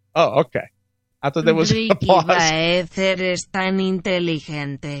 Oh, okay. I thought there was a Ricky pause. Baez, eres tan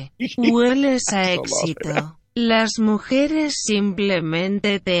inteligente. Hueles a éxito. Las mujeres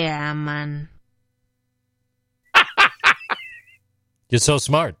simplemente te aman. You're so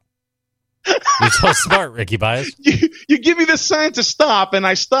smart. You're so smart, Ricky Baez. You give me the sign to stop, and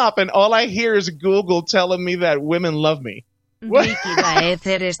I stop, and all I hear is Google telling me that women love me. What? Ricky Baez,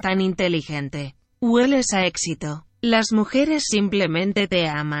 eres tan inteligente. Hueles a éxito. Las mujeres simplemente te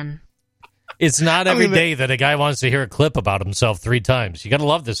aman. It's not every day that a guy wants to hear a clip about himself 3 times. You got to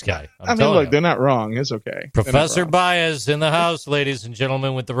love this guy. Look, they're not wrong. It's okay. Professor Baez in the house, ladies and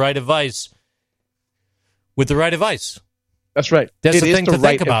gentlemen, with the right advice. With the right advice. That's right. That's It the is thing the to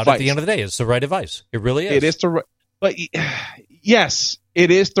right think about advice. at the end of the day. It's the right advice. It really is. It is the right. But yes,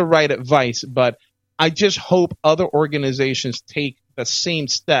 it is the right advice. But I just hope other organizations take the same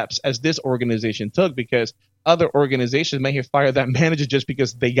steps as this organization took, because other organizations may have fired that manager just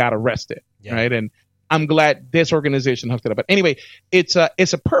because they got arrested, right? And I'm glad this organization hooked it up. But anyway, it's a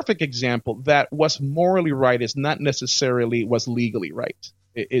perfect example that what's morally right is not necessarily what's legally right.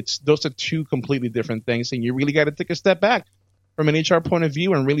 It's those are two completely different things, and you really got to take a step back from an HR point of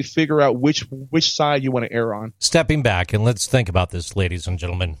view and really figure out which side you want to err on. Stepping back, and let's think about this, ladies and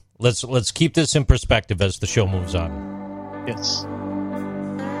gentlemen. Let's keep this in perspective as the show moves on. Yes.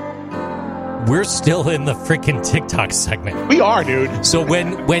 We're still in the freaking TikTok segment. We are, dude. So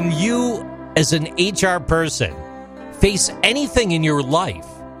when you, as an HR person, face anything in your life,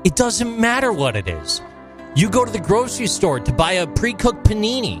 it doesn't matter what it is. You go to the grocery store to buy a pre-cooked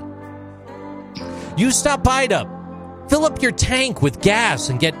panini. You stop by to fill up your tank with gas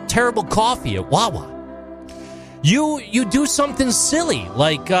and get terrible coffee at Wawa. You do something silly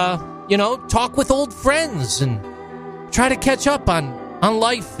like, talk with old friends and try to catch up on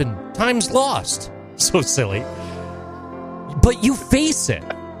life and times lost. So silly. But you face it.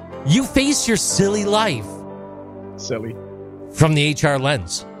 You face your silly life. Silly. From the HR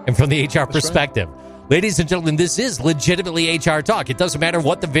lens and from the HR perspective. Right. Ladies and gentlemen, this is legitimately HR talk. It doesn't matter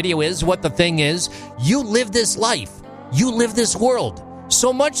what the video is, what the thing is. You live this life. You live this world.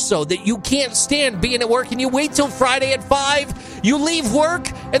 So much so that you can't stand being at work and you wait till Friday at 5. You leave work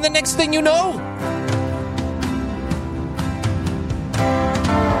and the next thing you know,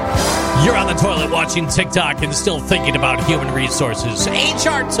 you're on the toilet watching TikTok and still thinking about human resources.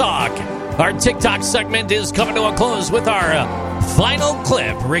 HR Talk. Our TikTok segment is coming to a close with our final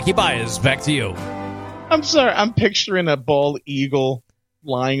clip. Ricky Baez, back to you. I'm sorry. I'm picturing a bald eagle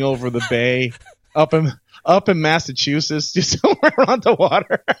flying over the bay up in Massachusetts, just somewhere on the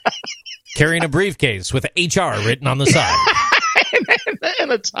water. Carrying a briefcase with HR written on the side.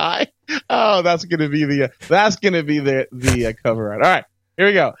 and a tie. Oh, that's going to be the cover art. All right. Here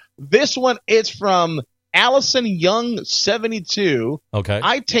we go. This one is from Allison Young 72. Okay.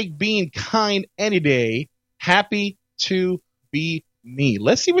 I take being kind any day. Happy to be me.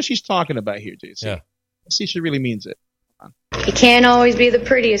 Let's see what she's talking about here, JC. Yeah. Let's see if she really means it. You can't always be the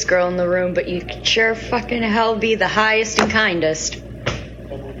prettiest girl in the room, but you can sure fucking hell be the highest and kindest.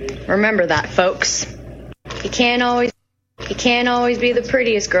 Remember that, folks. You can't always be the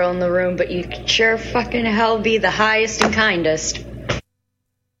prettiest girl in the room, but you can sure fucking hell be the highest and kindest.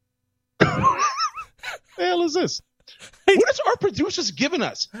 What the hell is this? What is our producers giving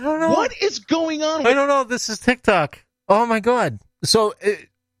us? I don't know. What is going on? I don't know. This is TikTok. Oh, my God. So,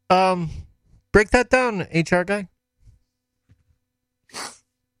 break that down, HR guy.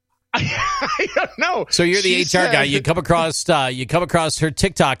 I don't know. So you're the HR guy. You come across her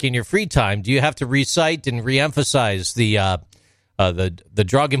TikTok in your free time. Do you have to recite and reemphasize the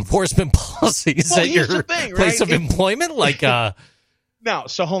drug enforcement policies at your place of employment? Like, now,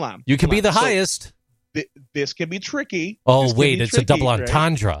 so hold on. You can be the highest. This can be tricky. Oh, wait, it's a double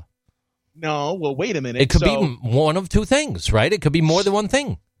entendre. Right? No, well, wait a minute. It could be one of two things, right? It could be more than one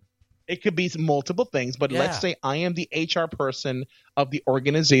thing. It could be multiple things, but let's say I am the HR person of the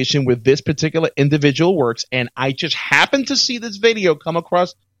organization where this particular individual works, and I just happen to see this video come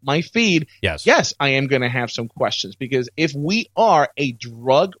across my feed. Yes, I am going to have some questions, because if we are a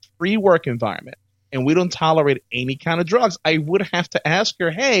drug-free work environment and we don't tolerate any kind of drugs, I would have to ask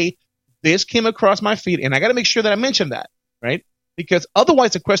her, hey, this came across my feed, and I got to make sure that I mention that, right? Because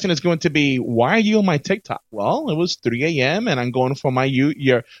otherwise the question is going to be, why are you on my TikTok? Well, it was 3 a.m. and I'm going for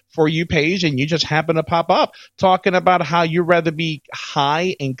your For You page, and you just happen to pop up talking about how you'd rather be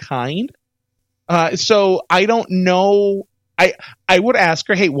high and kind. So I don't know. I would ask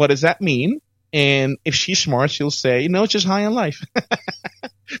her, hey, what does that mean? And if she's smart, she'll say, no, it's just high in life.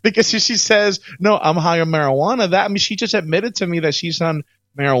 Because if she says, no, I'm high on marijuana, she just admitted to me that she's on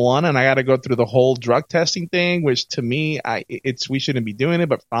marijuana, and I got to go through the whole drug testing thing, which to me, we shouldn't be doing it,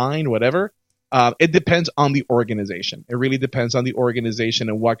 but fine, whatever. It depends on the organization. It really depends on the organization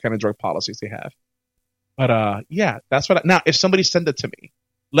and what kind of drug policies they have. But yeah, that's what. Now, if somebody sent it to me,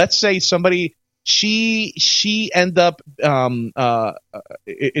 let's say somebody she end up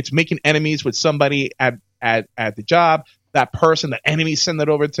it's making enemies with somebody at the job. That person, the enemy, send it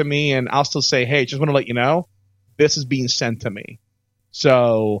over to me, and I'll still say, hey, just want to let you know, this is being sent to me.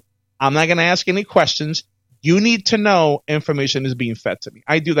 So I'm not going to ask any questions. You need to know information is being fed to me.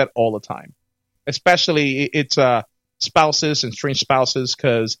 I do that all the time, especially it's spouses and estranged spouses,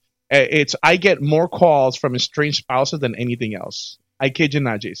 because I get more calls from estranged spouses than anything else. I kid you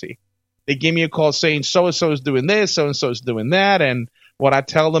not, JC. They give me a call saying so-and-so is doing this, so-and-so is doing that, and what I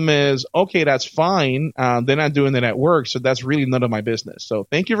tell them is, okay, that's fine. They're not doing it at work, so that's really none of my business. So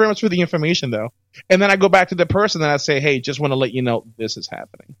thank you very much for the information, though. And then I go back to the person and I say, hey, just want to let you know this is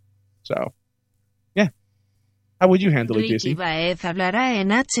happening. So, yeah. How would you handle it, Ricky JC? Baez hablará en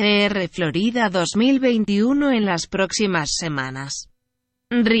HR Florida 2021 en las próximas semanas.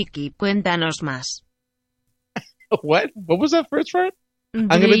 Ricky, cuéntanos más. What? What was that first part? I'm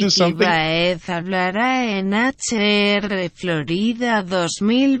going to do something. Ricky Baez hablará en HR Florida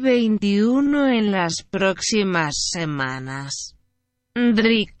 2021 en las próximas semanas.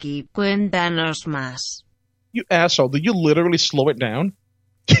 Ricky, cuéntanos más. You asshole. Did you literally slow it down?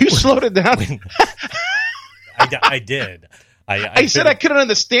 You slowed it down? I did. I said I couldn't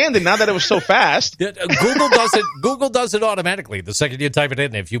understand it now that it was so fast. Google does it automatically. The second you type it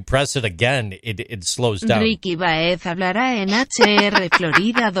in, if you press it again, it slows down. Ricky Baez hablará en HR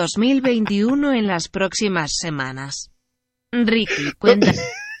Florida 2021 en las próximas semanas. Ricky, cuenta.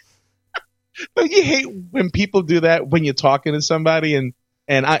 Don't you hate when people do that when you're talking to somebody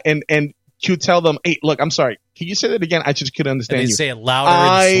and you tell them, hey, look, I'm sorry. Can you say that again? I just couldn't understand and they you. say it louder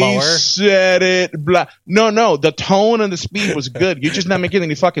and slower. I said it. Blah. No. The tone and the speed was good. You're just not making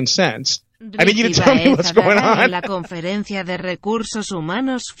any fucking sense. I need you to tell me what's going on. En la Conferencia de Recursos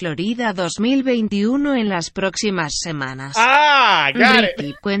Humanos Florida 2021 en las próximas semanas. Got Ricky,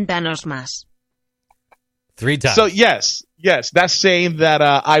 it. cuéntanos más. 3 times. So yes, that's saying that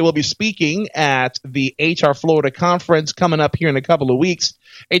I will be speaking at the HR Florida conference coming up here in a couple of weeks.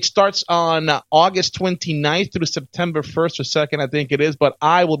 It starts on August 29th through September 1st or 2nd, I think it is, but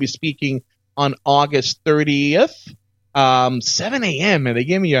I will be speaking on August 30th, 7 a.m. and they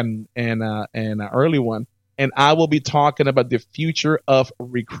gave me an early one, and I will be talking about the future of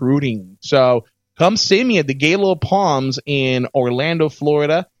recruiting. So come see me at the Gaylord Palms in Orlando,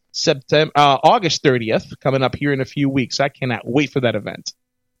 Florida. August 30th, coming up here in a few weeks. I cannot wait for that event.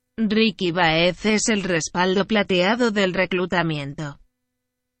 Ricky Baez es el respaldo plateado del reclutamiento.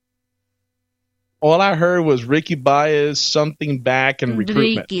 All I heard was Ricky Baez, something back, and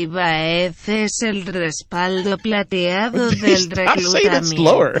recruitment. Ricky Baez es el respaldo plateado del Stop saying it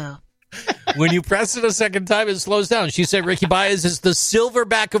slower. reclutamiento. When you press it a second time, it slows down. She said Ricky Baez is the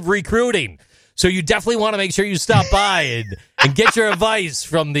silverback of recruiting. So you definitely want to make sure you stop by and get your advice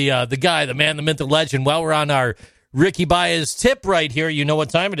from the guy, the man, the myth, the legend. While we're on our Ricky Baez tip right here, you know what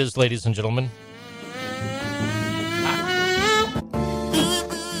time it is, ladies and gentlemen.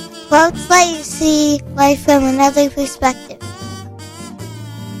 Quotes let you see life from another perspective.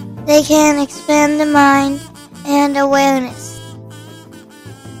 They can expand the mind and awareness.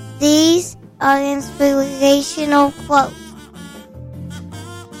 These are inspirational quotes.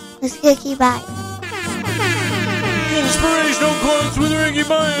 With Ricky Baez. Inspirational quotes with Ricky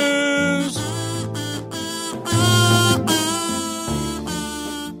Baez.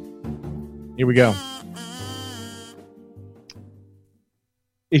 Here we go.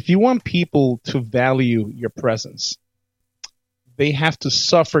 If you want people to value your presence, they have to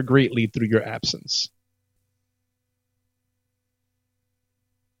suffer greatly through your absence.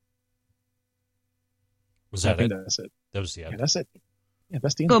 Was that it? That's it. That was the end. Yeah, that's it. Yeah,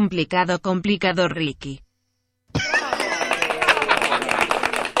 that's the end. Complicado, Ricky.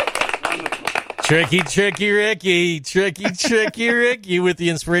 Tricky Ricky with the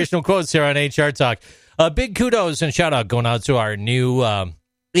inspirational quotes here on HR Talk. Big kudos and shout out going out to our new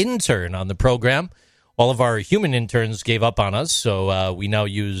intern on the program. All of our human interns gave up on us, so we now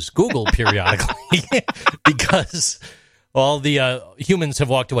use Google periodically because all the humans have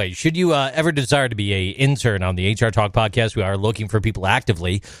walked away. Should you ever desire to be an intern on the HR Talk podcast, we are looking for people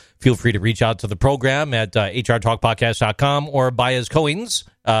actively. Feel free to reach out to the program at hrtalkpodcast.com or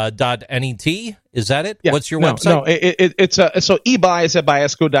baezcoins.net. Is that it? Yeah, What's your website? No, it's so eBaez at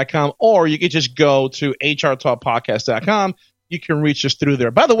baezco.com, or you could just go to hrtalkpodcast.com. you can reach us through there.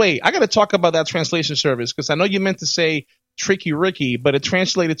 By the way, I got to talk about that translation service because I know you meant to say Tricky Ricky, but it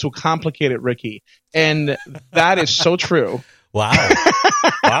translated to Complicated Ricky. And that is so true. Wow.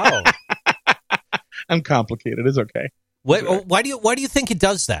 Wow. I'm complicated. It's okay. Why do you think it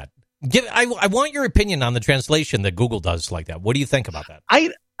does that? I want your opinion on the translation that Google does like that. What do you think about that?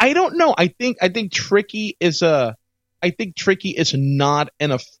 I don't know. I think tricky is not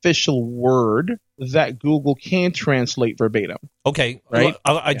an official word that Google can translate verbatim. Okay, right?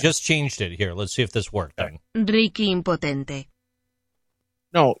 I just changed it here. Let's see if this worked. Then. Ricky impotente.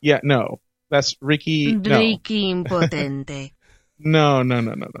 No, that's Ricky. Ricky impotente. No.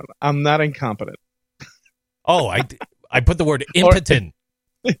 I'm not incompetent. Oh, I put the word impotent.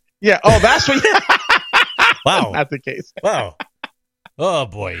 Yeah. Oh, that's what. Wow. Not the case. Wow. Oh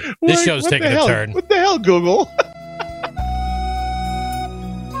boy, this show's taking a turn. What the hell, Google?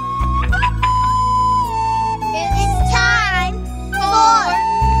 It's time for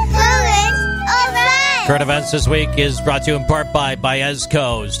Current Events. Current Events this week is brought to you in part by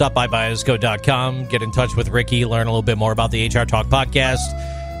Baezco. Stop by Baezco.com. Get in touch with Ricky. Learn a little bit more about the HR Talk podcast.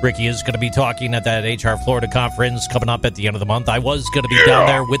 Ricky is going to be talking at that HR Florida conference coming up at the end of the month. I was going to be down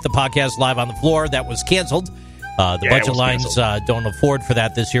there with the podcast live on the floor. That was canceled. The budget lines don't afford for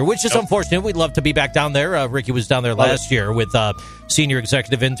that this year, which is unfortunate. We'd love to be back down there. Ricky was down there last year with senior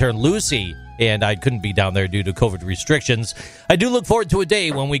executive intern Lucy, and I couldn't be down there due to COVID restrictions. I do look forward to a day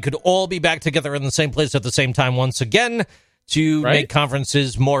when we could all be back together in the same place at the same time once again to make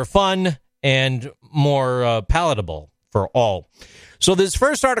conferences more fun and more palatable for all. So this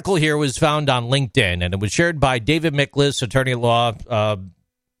first article here was found on LinkedIn, and it was shared by David Miklas, attorney at law.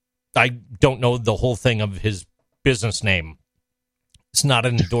 I don't know the whole thing of his business name. It's not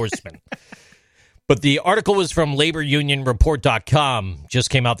an endorsement. But the article was from laborunionreport.com.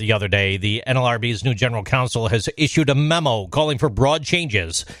 Just came out the other day. The NLRB's new general counsel has issued a memo calling for broad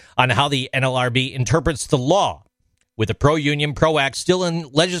changes on how the NLRB interprets the law. With the pro-union, pro-act still in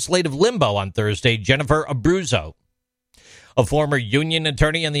legislative limbo on Thursday, Jennifer Abruzzo, a former union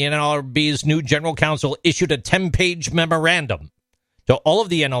attorney and the NLRB's new general counsel, issued a 10-page memorandum to all of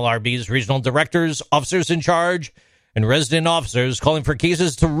the NLRB's regional directors, officers in charge, and resident officers, calling for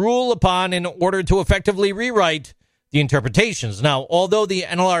cases to rule upon in order to effectively rewrite the interpretations. Now, although the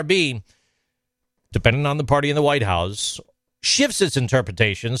NLRB, depending on the party in the White House, shifts its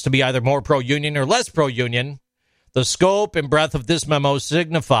interpretations to be either more pro-union or less pro-union, the scope and breadth of this memo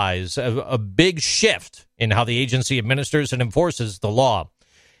signifies a big shift in how the agency administers and enforces the law.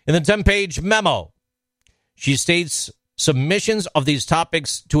 In the 10-page memo, she states submissions of these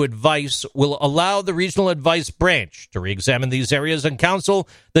topics to advice will allow the regional advice branch to re-examine these areas and counsel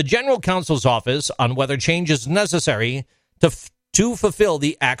the general counsel's office on whether change is necessary to fulfill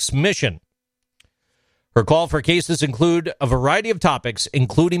the Act's mission. Her call for cases include a variety of topics,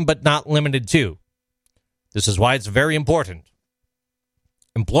 including but not limited to. This is why it's very important.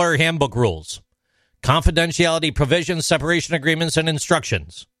 Employer handbook rules, confidentiality provisions, separation agreements, and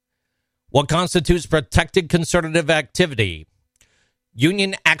instructions. What constitutes protected concerted activity?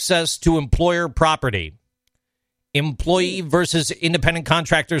 Union access to employer property. Employee versus independent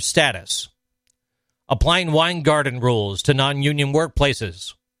contractor status. Applying Weingarten rules to non-union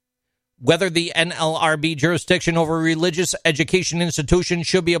workplaces. Whether the NLRB jurisdiction over religious education institutions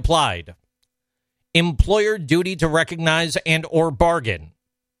should be applied. Employer duty to recognize and or bargain.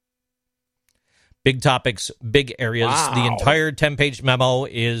 Big topics, big areas. Wow. The entire 10-page memo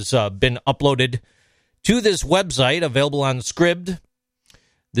is been uploaded to this website, available on Scribd.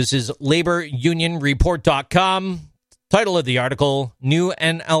 This is laborunionreport.com. Title of the article, New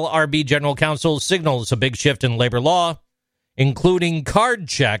NLRB General Counsel Signals a Big Shift in Labor Law, including card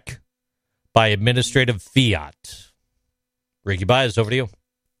check by administrative fiat. Ricky Baez, over to you.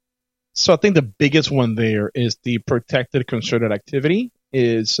 So I think the biggest one there is the protected concerted activity.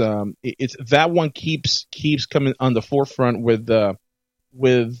 It's that one keeps coming on the forefront with the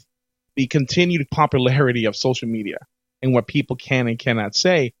continued popularity of social media and what people can and cannot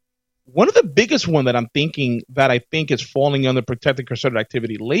say. One of the biggest one that I think is falling under protected concerted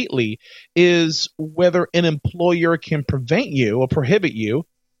activity lately is whether an employer can prevent you or prohibit you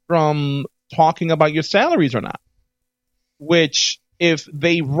from talking about your salaries or not. Which, if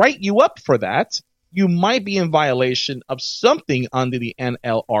they write you up for that, you might be in violation of something under the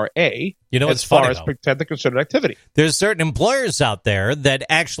NLRA, as far as protected concerted activity. There's certain employers out there that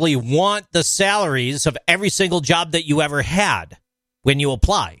actually want the salaries of every single job that you ever had when you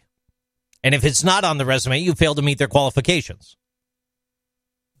apply. And if it's not on the resume, you fail to meet their qualifications.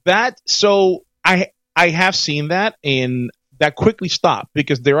 So I have seen that, and that quickly stopped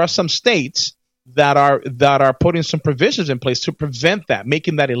because there are some states that are putting some provisions in place to prevent that,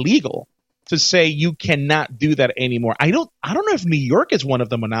 making that illegal, to say you cannot do that anymore. I don't know if New York is one of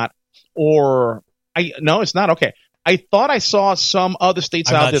them or not, no, it's not. Okay. I thought I saw some other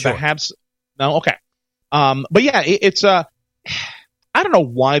states out there that have, no, okay. But yeah, it's I don't know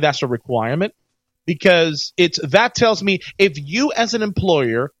why that's a requirement, because that tells me if you as an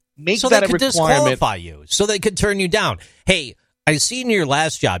employer make that a requirement, disqualify you, so they could turn you down. Hey, I see in your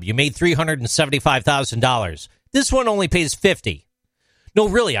last job you made $375,000. This one only pays $50,000. No,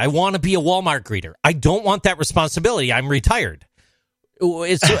 really, I want to be a Walmart greeter. I don't want that responsibility. I'm retired.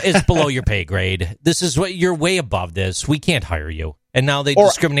 It's below your pay grade. This is what you're way above this. We can't hire you. And now they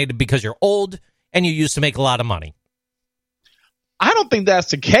discriminated because you're old and you used to make a lot of money. I don't think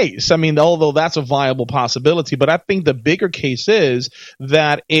that's the case. I mean, although that's a viable possibility, but I think the bigger case is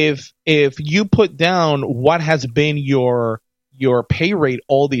that if you put down what has been your pay rate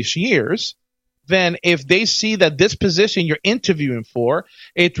all these years, then if they see that this position you're interviewing for,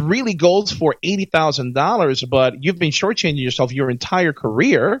 it really goes for $80,000, but you've been shortchanging yourself your entire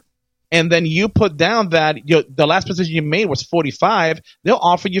career, and then you put down that the last position you made was 45, they'll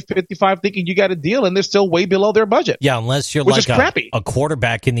offer you 55 thinking you got a deal, and they're still way below their budget. Yeah, unless you're like a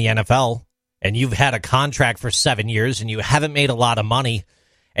quarterback in the NFL, and you've had a contract for 7 years, and you haven't made a lot of money,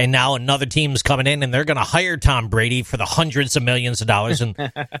 and now another team's coming in, and they're going to hire Tom Brady for the hundreds of millions of dollars, and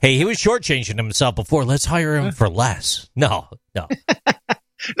hey, he was shortchanging himself before. Let's hire him for less. No. No,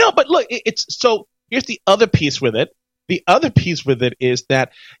 but look, so here's the other piece with it. The other piece with it is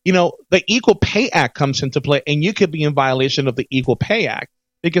that, the Equal Pay Act comes into play, and you could be in violation of the Equal Pay Act,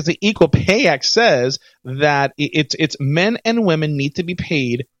 because the Equal Pay Act says that it's men and women need to be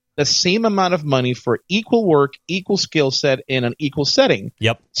paid the same amount of money for equal work, equal skill set in an equal setting.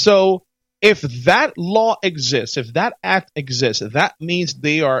 Yep. So if that law exists, if that act exists, that means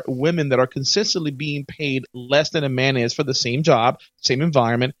they are women that are consistently being paid less than a man is for the same job, same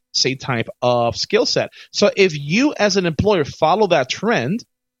environment, same type of skill set. So if you as an employer follow that trend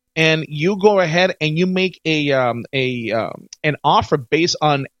and you go ahead and you make an offer based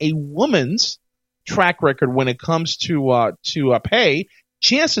on a woman's track record when it comes to pay,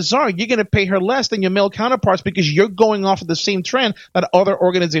 chances are you're going to pay her less than your male counterparts, because you're going off of the same trend that other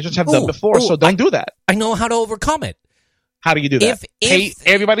organizations have done before. So don't do that. I know how to overcome it. How do you do that? Pay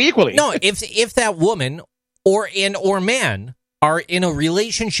everybody equally. No, if that woman or man are in a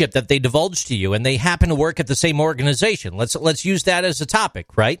relationship that they divulge to you and they happen to work at the same organization, let's use that as a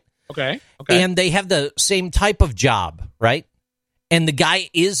topic, right? Okay. And they have the same type of job, right? And the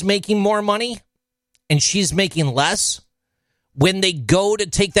guy is making more money and she's making less. When they go to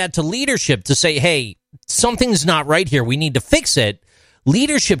take that to leadership to say, hey, something's not right here, we need to fix it,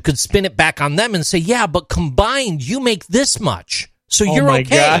 leadership could spin it back on them and say, yeah, but combined, you make this much, so you're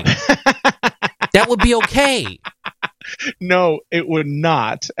okay. That would be okay. No, it would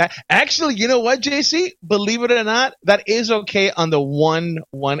not. Actually, you know what, JC? Believe it or not, that is okay on the one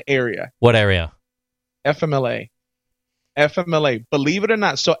area. What area? FMLA. Believe it or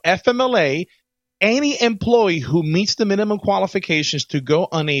not. So FMLA, any employee who meets the minimum qualifications to go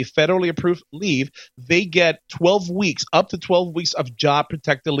on a federally approved leave, they get 12 weeks, up to 12 weeks of job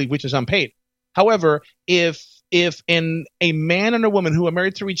protected leave, which is unpaid. However, if a man and a woman who are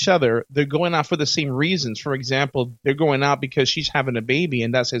married to each other, they're going out for the same reasons. For example, they're going out because she's having a baby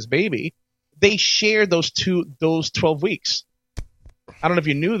and that's his baby. They share those 12 weeks. I don't know if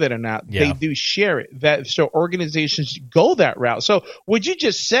you knew that or not. Yeah. They do share it. So organizations go that route. So what you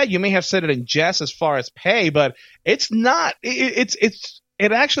just said, you may have said it in jest as far as pay, but it's not. It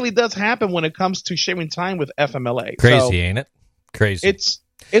actually does happen when it comes to sharing time with FMLA. Crazy, ain't it? Crazy.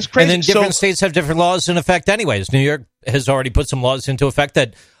 It's crazy. And then different states have different laws in effect anyways. New York has already put some laws into effect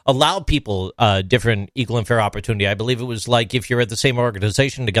that allow people different equal and fair opportunity. I believe it was like if you're at the same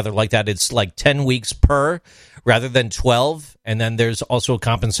organization together like that, it's like 10 weeks per rather than 12. And then there's also a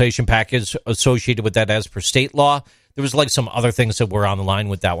compensation package associated with that as per state law. There was like some other things that were on the line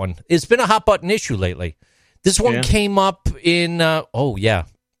with that one. It's been a hot button issue lately. This one came up in, I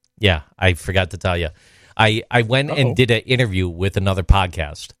forgot to tell you. I went and did an interview with another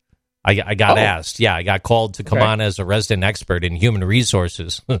podcast. I got asked. Yeah, I got called to come on as a resident expert in human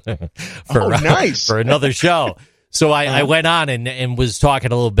resources for another show. So I went on and was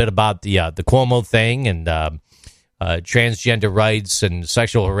talking a little bit about the Cuomo thing and transgender rights and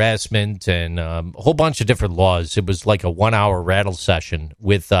sexual harassment and a whole bunch of different laws. It was like a 1-hour rattle session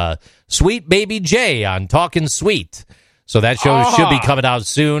with Sweet Baby J on Talking Sweet. So that show should be coming out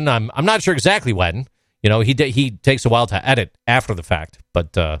soon. I'm not sure exactly when. You know, he takes a while to edit after the fact,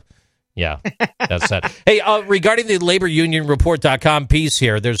 but Yeah, that's that. Hey, regarding the laborunionreport.com piece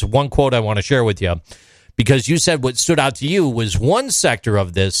here, there's one quote I want to share with you, because you said what stood out to you was one sector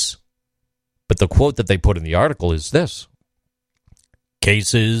of this, but the quote that they put in the article is this: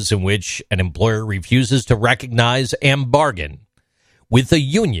 cases in which an employer refuses to recognize and bargain with a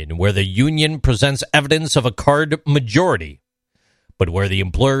union where the union presents evidence of a card majority, but where the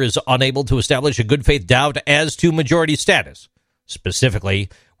employer is unable to establish a good faith doubt as to majority status, specifically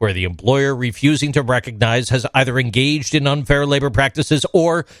where the employer refusing to recognize has either engaged in unfair labor practices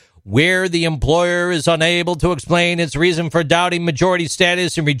or where the employer is unable to explain its reason for doubting majority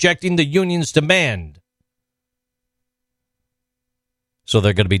status and rejecting the union's demand. So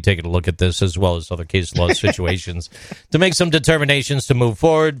they're going to be taking a look at this as well as other case law situations to make some determinations to move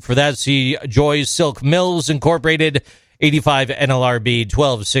forward. For that, see Joy Silk Mills Incorporated, 85 NLRB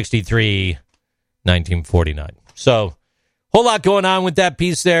 1263, 1949. So, whole lot going on with that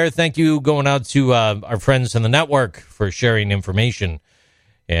piece there. Thank you going out to our friends in the network for sharing information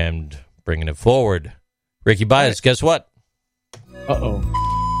and bringing it forward. Ricky Baez, guess what? Uh-oh.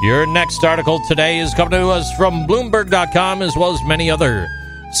 Your next article today is coming to us from Bloomberg.com as well as many other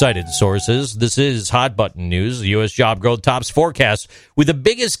cited sources. This is Hot Button News. The U.S. job growth tops forecast with the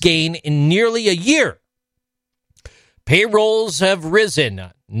biggest gain in nearly a year. Payrolls have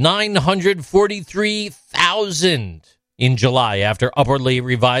risen 943,000 in July after upwardly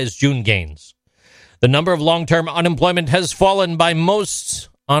revised June gains. The number of long-term unemployment has fallen by most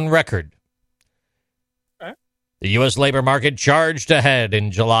on record. The U.S. labor market charged ahead in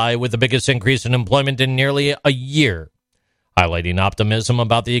July with the biggest increase in employment in nearly a year, highlighting optimism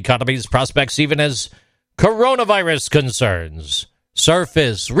about the economy's prospects even as coronavirus concerns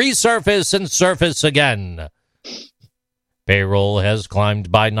resurface, and surface again. Payroll has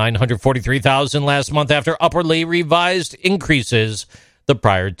climbed by 943,000 last month after upwardly revised increases the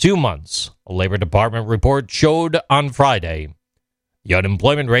prior 2 months, a Labor Department report showed on Friday. The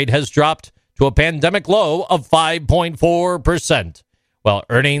unemployment rate has dropped to a pandemic low of 5.4%, while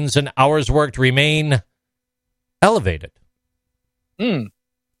earnings and hours worked remain elevated.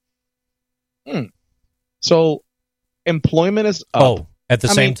 So employment is up. Oh, at the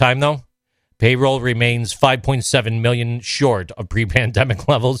same time, though, payroll remains 5.7 million short of pre-pandemic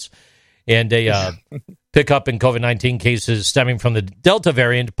levels, and a pickup in COVID-19 cases stemming from the Delta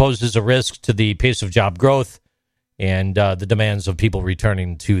variant poses a risk to the pace of job growth and the demands of people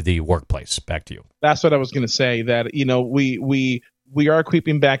returning to the workplace. Back to you. That's what I was going to say, that, you know, we are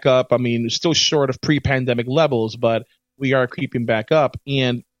creeping back up. I mean, still short of pre-pandemic levels, but we are creeping back up.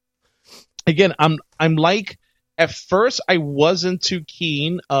 And again, I'm like, at first I wasn't too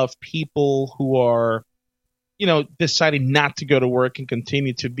keen of people who are, you know, deciding not to go to work and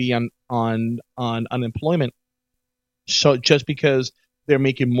continue to be on unemployment. So just because they're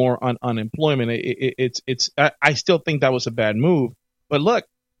making more on unemployment, I still think that was a bad move. But look,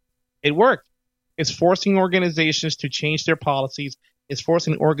 it worked. It's forcing organizations to change their policies. It's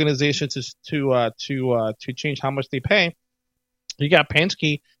forcing organizations to change how much they pay. You got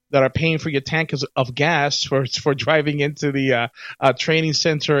Penske that are paying for your tank of gas for driving into the training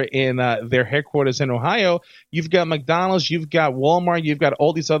center in their headquarters in Ohio. You've got McDonald's, you've got Walmart, you've got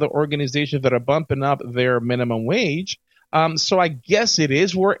all these other organizations that are bumping up their minimum wage. So I guess it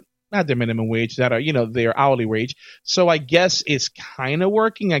is not their minimum wage, that are, you know, their hourly wage. So I guess it's kind of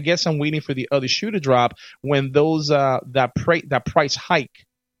working. I guess I'm waiting for the other shoe to drop when those that price hike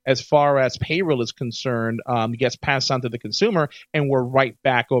as far as payroll is concerned gets passed on to the consumer, and we're right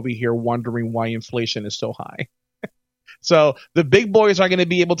back over here wondering why inflation is so high. So the big boys are going to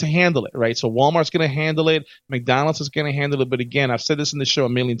be able to handle it, right? So Walmart's going to handle it. McDonald's is going to handle it. But again, I've said this in the show a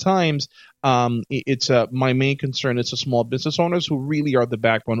million times. It's my main concern is the small business owners who really are the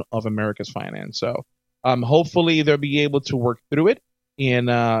backbone of America's finance. So hopefully they'll be able to work through it.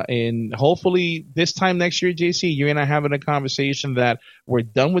 And hopefully this time next year, JC, you and I having a conversation that we're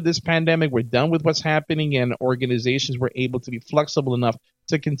done with this pandemic, we're done with what's happening, and organizations were able to be flexible enough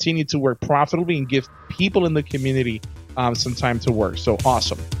to continue to work profitably and give people in the community some time to work. So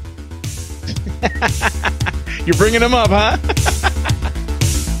awesome. You're bringing them up, huh?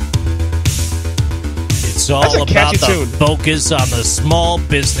 It's all about the focus on the small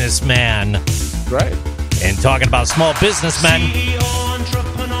businessman. Right. And talking about small businessmen. CEO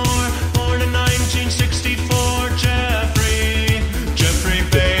entrepreneur, born in 1964, Jeffrey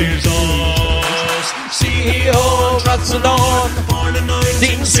Bezos. CEO entrepreneur, born in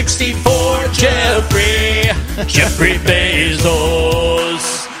 1964, Jeffrey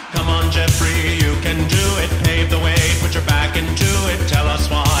Bezos. Come on, Jeffrey, you can do it. Pave the way, put your back into it. Tell us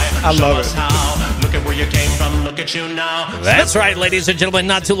why. I Show love us it. how. Look at where you came from. Look at you now. That's right, ladies and gentlemen.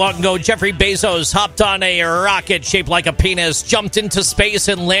 Not too long ago, Jeffrey Bezos hopped on a rocket shaped like a penis, jumped into space,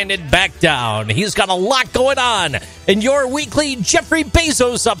 and landed back down. He's got a lot going on. And your weekly Jeffrey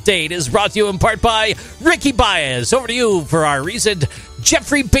Bezos update is brought to you in part by Ricky Baez. Over to you for our recent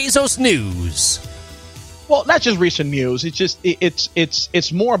Jeffrey Bezos news. Well, not just recent news. It's just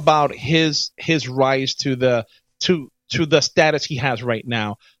it's more about his rise to the status he has right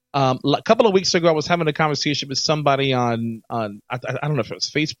now. A couple of weeks ago, I was having a conversation with somebody on I don't know if it was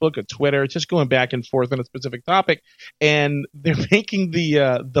Facebook or Twitter, just going back and forth on a specific topic, and they're making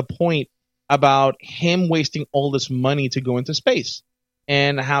the point about him wasting all this money to go into space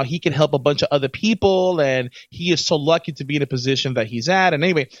and how he can help a bunch of other people, and he is so lucky to be in a position that he's at. And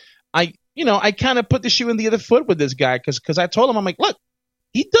anyway, I kind of put the shoe in the other foot with this guy because I told him, I'm like, look,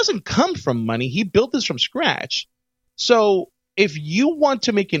 he doesn't come from money. He built this from scratch. So if you want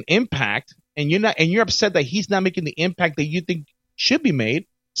to make an impact and you're upset that he's not making the impact that you think should be made,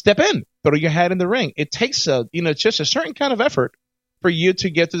 step in, throw your hat in the ring. It takes just a certain kind of effort for you to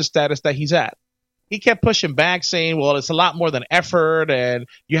get to the status that he's at. He kept pushing back, saying, well, it's a lot more than effort and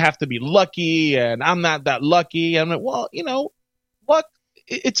you have to be lucky and I'm not that lucky. I'm like, well,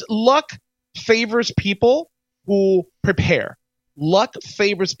 luck favors people who prepare. Luck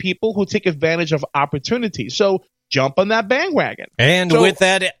favors people who take advantage of opportunities. So jump on that bandwagon. And with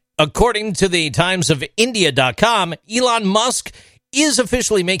that, according to the Times of India.com, Elon Musk is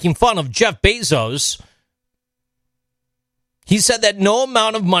officially making fun of Jeff Bezos. He said that no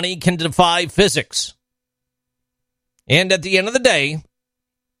amount of money can defy physics. And at the end of the day,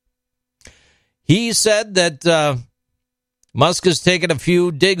 he said that Musk has taken a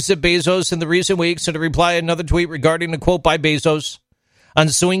few digs at Bezos in the recent weeks. And to reply another tweet regarding a quote by Bezos on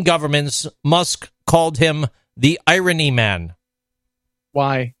suing governments, Musk called him the irony man.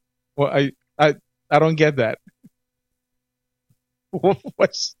 Why? Well, I don't get that.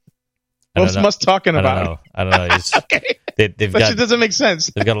 What's Musk talking about? I don't know. Okay. That just doesn't make sense.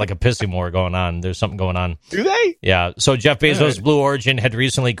 They've got like a pissy war going on. There's something going on. Do they? Yeah. So Jeff Bezos' Blue Origin had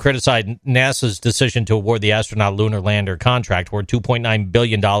recently criticized NASA's decision to award the astronaut lunar lander contract worth $2.9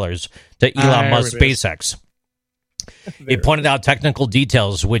 billion to Elon Musk's SpaceX. It pointed out technical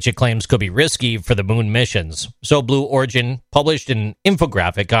details which it claims could be risky for the moon missions. So Blue Origin published an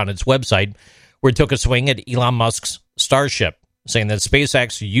infographic on its website where it took a swing at Elon Musk's Starship, saying that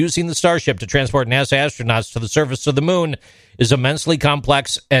SpaceX using the Starship to transport NASA astronauts to the surface of the moon is immensely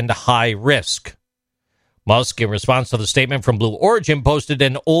complex and high risk. Musk, in response to the statement from Blue Origin, posted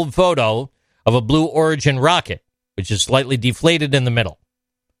an old photo of a Blue Origin rocket, which is slightly deflated in the middle.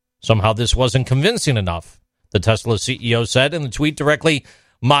 Somehow this wasn't convincing enough, the Tesla CEO said in the tweet, directly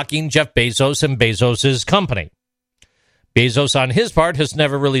mocking Jeff Bezos and Bezos' company. Bezos, on his part, has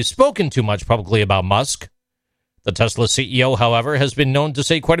never really spoken too much publicly about Musk. The Tesla CEO, however, has been known to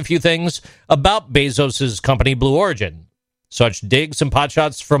say quite a few things about Bezos' company Blue Origin. Such digs and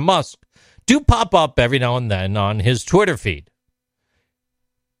potshots from Musk do pop up every now and then on his Twitter feed.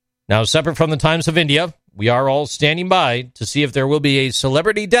 Now, separate from the Times of India, we are all standing by to see if there will be a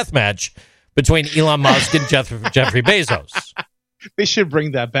celebrity death match between Elon Musk and Jeffrey Bezos. They should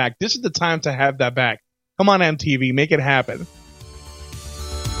bring that back. This is the time to have that back. Come on, MTV, make it happen.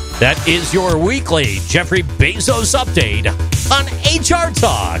 That is your weekly Jeffrey Bezos update on HR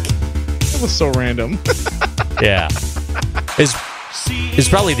Talk. It was so random. Yeah. It's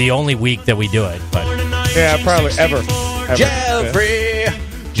probably the only week that we do it. But yeah, probably ever.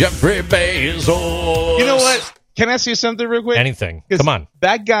 Jeffrey Bezos. You know what? Can I say something real quick? Anything. Come on.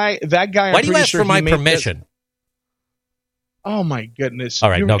 That guy. Why do you ask for my permission? Oh my goodness! All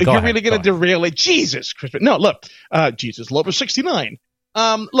right, you're go ahead. Really going to derail it? Jesus Christ! No, look, Jesus Lover 69.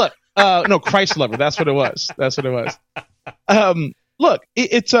 Look, no, Christ Lover. That's what it was. Look,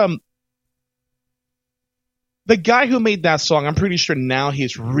 it's the guy who made that song. I'm pretty sure now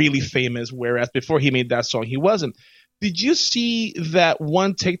he's really famous, whereas before he made that song, he wasn't. Did you see that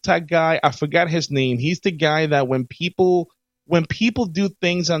one TikTok guy? I forgot his name. He's the guy that when people do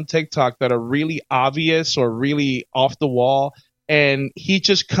things on TikTok that are really obvious or really off the wall, and he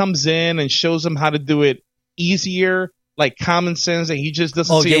just comes in and shows them how to do it easier, like common sense, and he just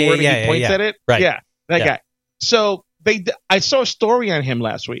doesn't say a word and he points at it. Right. Yeah, that guy. So I saw a story on him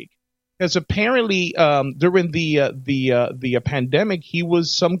last week because apparently during the pandemic, he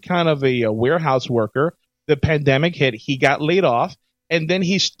was some kind of a warehouse worker. The pandemic hit, he got laid off, and then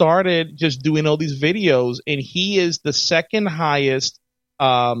he started just doing all these videos, and he is the second most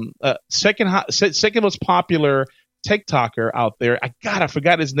popular TikToker out there. I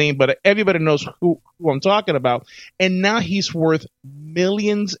forgot his name, but everybody knows who I'm talking about. And now he's worth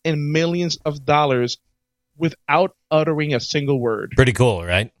millions and millions of dollars without uttering a single word. Pretty cool,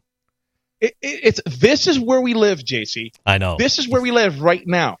 right? This is where we live, JC. I know. This is where we live right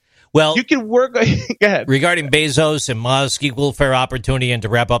now. Well, you can work. Go ahead. Regarding Bezos and Musk, equal fair opportunity, and to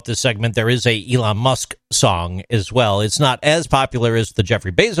wrap up this segment, there is a Elon Musk song as well. It's not as popular as the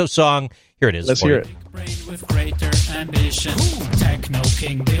Jeffrey Bezos song. Here it is. Let's hear it. With greater ambition, techno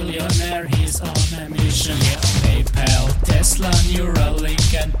king billionaire, he's on a mission. PayPal, Tesla,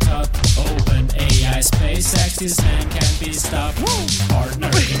 Neuralink, and Tut. Open AI, SpaceX, this man can't be stopped. Partner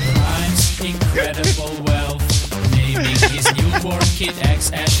in crimes, incredible wealth. Naming his newborn kid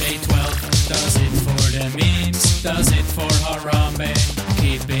XSA12. Does it for the memes, does it for Harambe.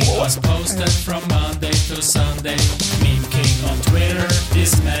 Keeping us posted from Monday to Sunday. Meme king on Twitter,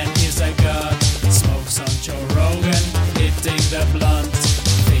 this man is a god. Smokes on Joe Rogan, hitting the blunt.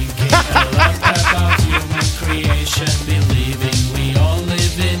 Thinking a lot about human creation. Believing we all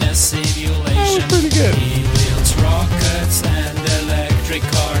live in a simulation. That was pretty good. He builds rockets and electric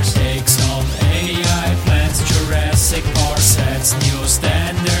cars. Takes on AI, plants Jurassic Park. Sets new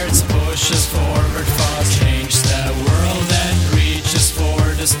standards, pushes forward fast. Change the world and reaches for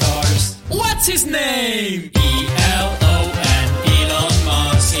the stars. What's his name? ELON, Elon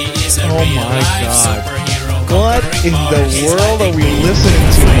Musk. He is a real-life superhero. What in the world are we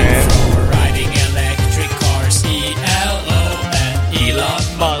listening to, man? Riding electric cars. ELON,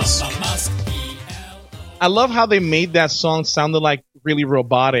 Elon Musk. I love how they made that song sounded like really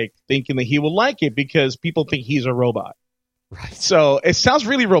robotic, thinking that he would like it because people think he's a robot. Right. So it sounds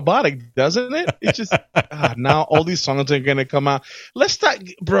really robotic, doesn't it? It's just now all these songs are going to come out. Let's stop,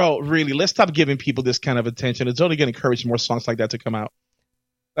 bro. Really, let's stop giving people this kind of attention. It's only going to encourage more songs like that to come out.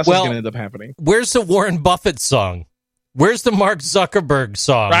 That's what's going to end up happening. Where's the Warren Buffett song? Where's the Mark Zuckerberg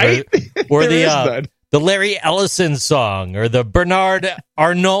song? Right? Or the Larry Ellison song or the Bernard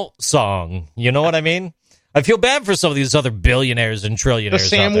Arnault song? You know what I mean? I feel bad for some of these other billionaires and trillionaires. The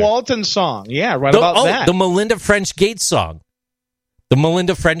Sam Walton song. Yeah, right about that. The Melinda French Gates song. The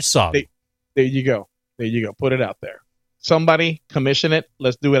Melinda French song. There you go. There you go. Put it out there. Somebody commission it.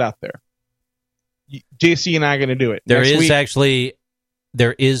 Let's do it out there. JC and I are going to do it. There is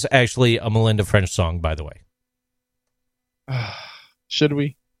actually a Melinda French song, by the way. Should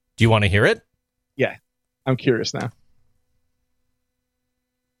we? Do you want to hear it? Yeah. I'm curious now.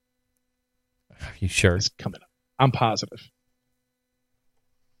 Are you sure? It's coming up. I'm positive.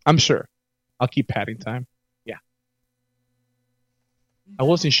 I'm sure. I'll keep padding time. Yeah. I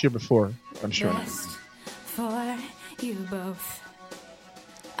wasn't sure before. I'm sure now. For you both.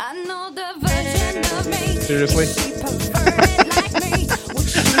 I know the version of me. Seriously?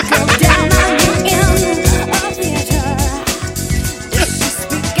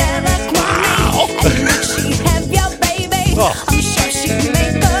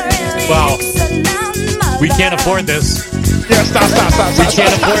 Wow. We can't afford this. Yeah, stop. We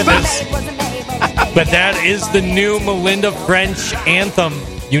can't afford this. But that is the new Melinda French anthem.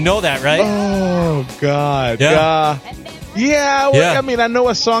 You know that, right? Oh, God. Yeah. Yeah. I mean, I know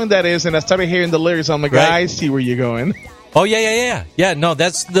what song that is, and I started hearing the lyrics. I'm like, I see where you're going. Oh, yeah. Yeah, no,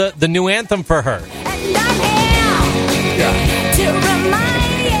 that's the new anthem for her.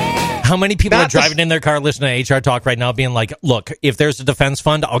 How many people are driving in their car listening to HR Talk right now being like, look, if there's a defense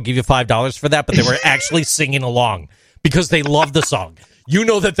fund, I'll give you $5 for that, but they were actually singing along because they love the song. You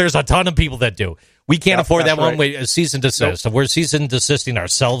know that there's a ton of people that do. We can't afford that one way. Cease and desist. Nope. So we're cease and desisting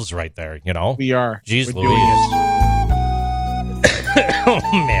ourselves right there, you know? We are. Jeez Louise. Oh,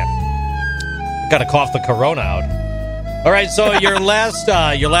 man. Got to cough the corona out. All right, so your last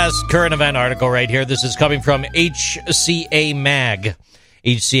current event article right here. This is coming from HCA Mag.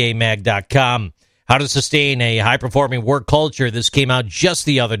 HCAMag.com. How to sustain a high-performing work culture. This came out just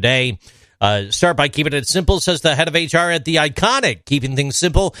the other day. Start by keeping it simple, says the head of HR at The Iconic. Keeping things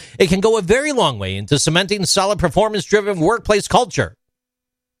simple, it can go a very long way into cementing solid performance-driven workplace culture.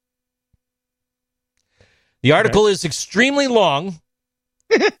 The article is extremely long.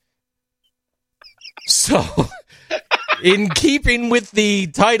 So, in keeping with the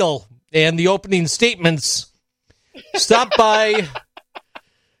title and the opening statements, stop by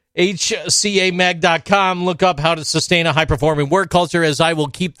HCAMag.com. Look up how to sustain a high-performing work culture, as I will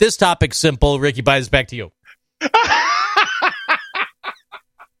keep this topic simple. Ricky Bias, back to you.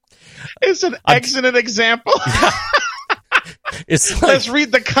 It's an excellent example. It's like, let's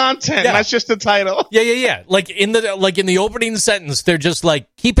read the content. That's just the title. Yeah. Like in the opening sentence, they're just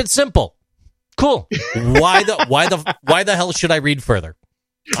like, keep it simple. Cool. Why the hell should I read further?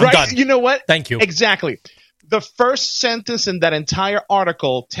 I'm done. You know what? Thank you. Exactly. The first sentence in that entire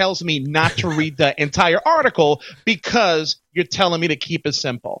article tells me not to read the entire article because you're telling me to keep it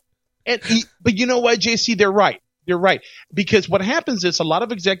simple. But you know what, JC? They're right. You're right. Because what happens is a lot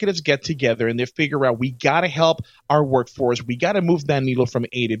of executives get together and they figure out we got to help our workforce. We got to move that needle from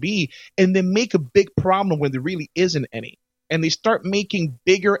A to B, and they make a big problem when there really isn't any. And they start making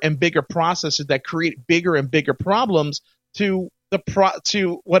bigger and bigger processes that create bigger and bigger problems to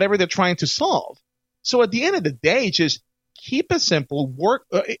whatever they're trying to solve. So at the end of the day, just keep it simple,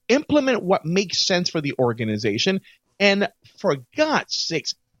 implement what makes sense for the organization, and for God's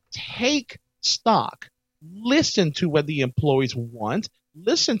sakes, take stock. Listen to what the employees want,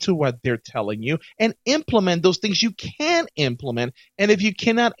 listen to what they're telling you, and implement those things you can implement. And if you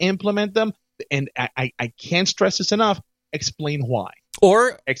cannot implement them, and I can't stress this enough, explain why.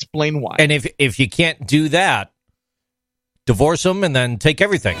 Or explain why. And if you can't do that, divorce them and then take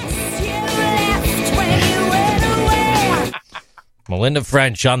everything. Melinda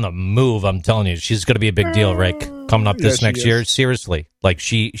French on the move, I'm telling you. She's going to be a big deal, Rick, coming up this next year. Seriously. Like,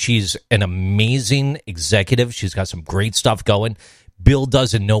 she's an amazing executive. She's got some great stuff going. Bill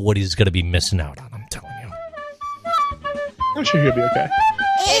doesn't know what he's going to be missing out on, I'm telling you. I'm sure he'll be okay.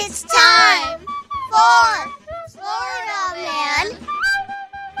 It's time for Florida Man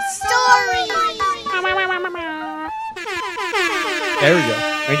Stories. There we go.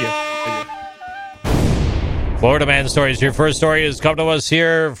 Thank you. Florida Man Stories. Your first story has come to us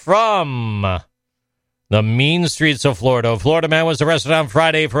here from the mean streets of Florida. A Florida man was arrested on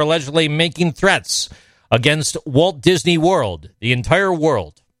Friday for allegedly making threats against Walt Disney World, the entire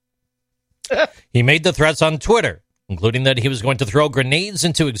world. He made the threats on Twitter, including that he was going to throw grenades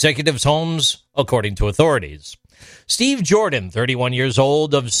into executives' homes, according to authorities. Steve Jordan, 31 years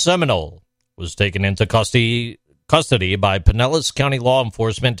old, of Seminole, was taken into custody by Pinellas County law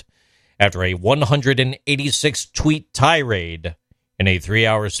enforcement after a 186-tweet tirade in a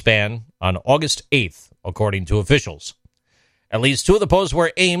 3-hour span on August 8th, according to officials. At least 2 of the posts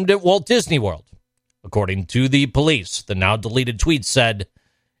were aimed at Walt Disney World. According to the police, the now-deleted tweet said,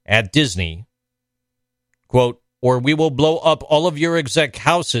 at Disney, quote, or we will blow up all of your exec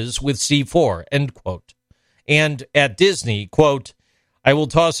houses with C4, end quote. And at Disney, quote, I will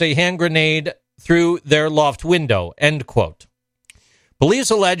toss a hand grenade through their loft window, end quote.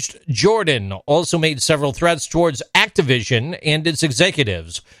 Police alleged Jordan also made several threats towards Activision and its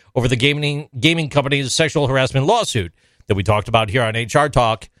executives over the gaming company's sexual harassment lawsuit that we talked about here on HR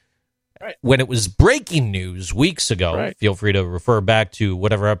Talk when it was breaking news weeks ago. Right. Feel free to refer back to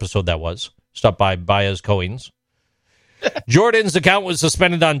whatever episode that was. Stop by Baez Coins. Jordan's account was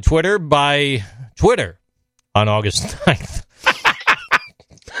suspended on Twitter by Twitter on August 9th.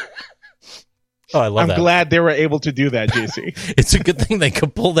 Oh, I love that. I'm glad they were able to do that, JC. It's a good thing they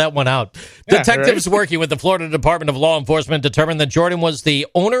could pull that one out. Yeah, detectives working with the Florida Department of Law Enforcement determined that Jordan was the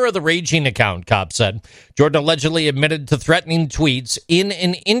owner of the Raging account, cops said. Jordan allegedly admitted to threatening tweets in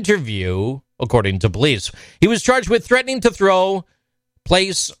an interview, according to police. He was charged with threatening to throw,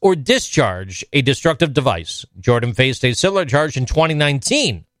 place, or discharge a destructive device. Jordan faced a similar charge in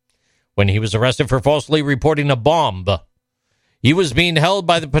 2019 when he was arrested for falsely reporting a bomb. He was being held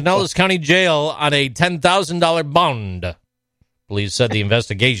by the Pinellas County Jail on a $10,000 bond. Police said the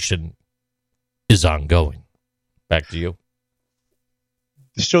investigation is ongoing. Back to you.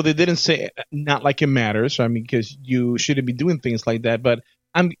 So they didn't say not like it matters. I mean, because you shouldn't be doing things like that. But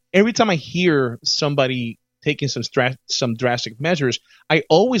every time I hear somebody taking some drastic measures, I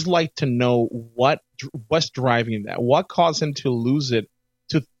always like to know what's driving that. What caused him to lose it?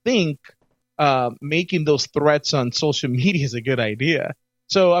 To think making those threats on social media is a good idea.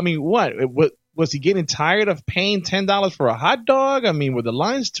 So, I mean, what was he getting tired of paying $10 for a hot dog? I mean, were the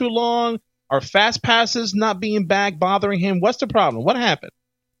lines too long? Are fast passes not being back bothering him? What's the problem? What happened?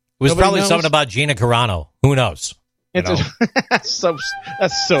 It was probably something about Gina Carano. Who knows? That's so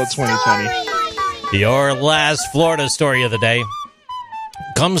 2020. Your last Florida story of the day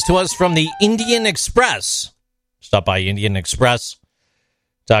comes to us from the Indian Express. Stop by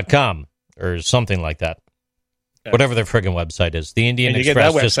IndianExpress.com. Or something like that. Okay. Whatever their friggin' website is. The Indian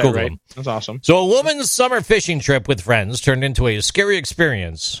Express, just Google them. That's awesome. So a woman's summer fishing trip with friends turned into a scary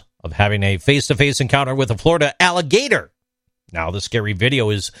experience of having a face-to-face encounter with a Florida alligator. Now the scary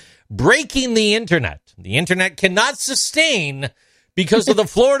video is breaking the internet. The internet cannot sustain because of the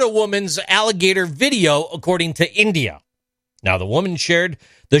Florida woman's alligator video, according to India. Now the woman shared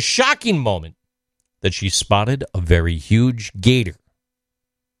the shocking moment that she spotted a very huge gator.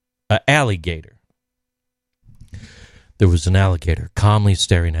 An alligator. There was an alligator calmly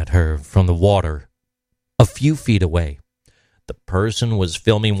staring at her from the water a few feet away. The person was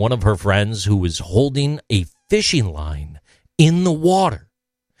filming one of her friends who was holding a fishing line in the water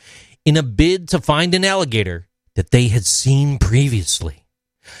in a bid to find an alligator that they had seen previously.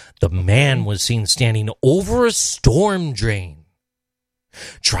 The man was seen standing over a storm drain,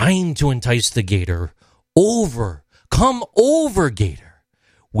 trying to entice the gator over. Come over, gator,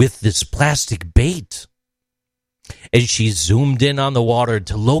 with this plastic bait. As she zoomed in on the water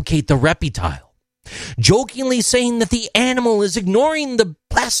to locate the reptile, jokingly saying that the animal is ignoring the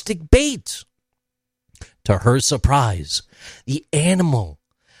plastic bait. To her surprise, the animal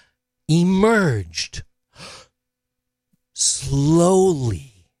emerged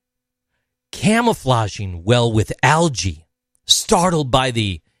slowly, camouflaging well with algae, startled by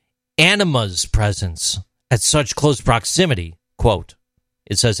the anima's presence at such close proximity. Quote,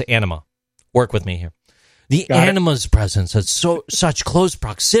 it says anima. Work with me here. The anima's presence at such close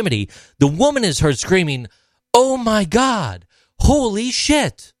proximity, the woman is heard screaming, "Oh my God, holy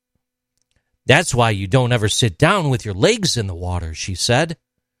shit." "That's why you don't ever sit down with your legs in the water," she said.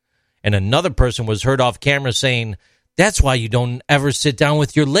 And another person was heard off camera saying, "That's why you don't ever sit down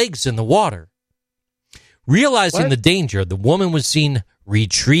with your legs in the water." Realizing the danger, the woman was seen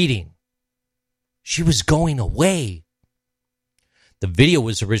retreating. She was going away. The video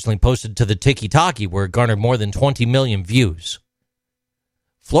was originally posted to the TikTok, where it garnered more than 20 million views.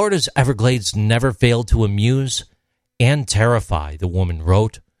 Florida's Everglades never failed to amuse and terrify, the woman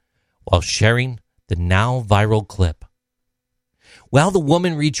wrote, while sharing the now viral clip. While the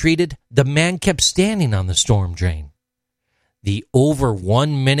woman retreated, the man kept standing on the storm drain. The over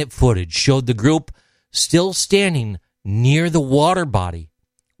 1 minute footage showed the group still standing near the water body,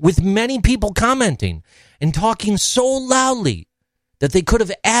 with many people commenting and talking so loudly that they could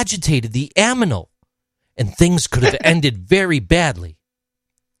have agitated the animal, and things could have ended very badly.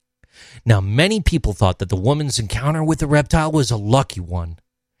 Now, many people thought that the woman's encounter with the reptile was a lucky one,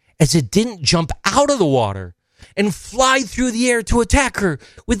 as it didn't jump out of the water and fly through the air to attack her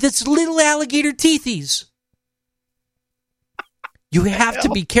with its little alligator teethies. You have to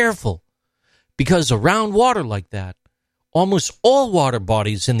be careful, because around water like that, almost all water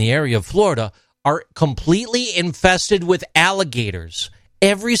bodies in the area of Florida are completely infested with alligators.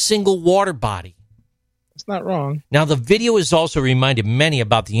 Every single water body. It's not wrong. Now, the video has also reminded many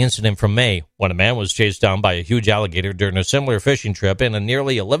about the incident from May, when a man was chased down by a huge alligator during a similar fishing trip, and a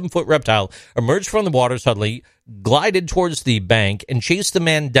nearly 11-foot reptile emerged from the water suddenly, glided towards the bank, and chased the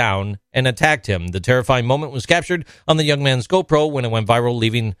man down and attacked him. The terrifying moment was captured on the young man's GoPro when it went viral,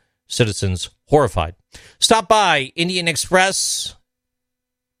 leaving citizens horrified. Stop by IndianExpress.com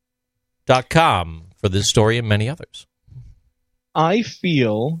for this story and many others. I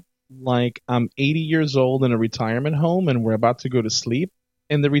feel like I'm 80 years old in a retirement home and we're about to go to sleep.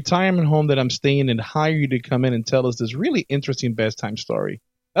 And the retirement home that I'm staying in hire you to come in and tell us this really interesting bedtime story.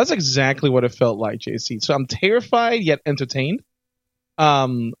 That's exactly what it felt like, JC. So I'm terrified yet entertained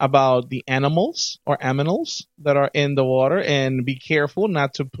about the animals that are in the water, and be careful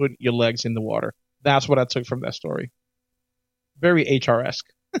not to put your legs in the water. That's what I took from that story. Very HR-esque.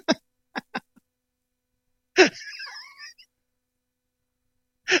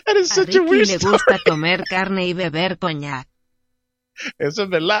 That is such a weird story. A Ricky le gusta comer carne y beber coñac. Eso es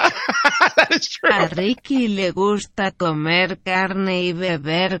verdad. That is true. A Ricky le gusta comer carne y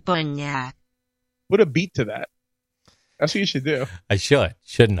beber coñac. Put a beat to that. That's what you should do. I should,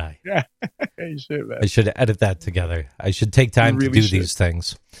 shouldn't I? Yeah, you should, man. I should edit that together. I should take time to do these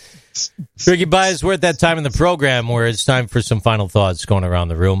things. Ricky Baez, we're at that time in the program where it's time for some final thoughts going around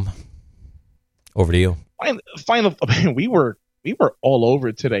the room. Over to you. Final. I mean, we were all over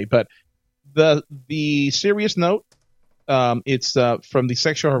it today, but the serious note, it's from the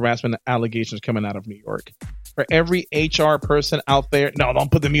sexual harassment allegations coming out of New York. For every HR person out there, no,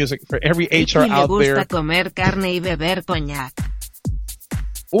 don't put the music. For every HR out there, le gusta comer carne y beber coñac.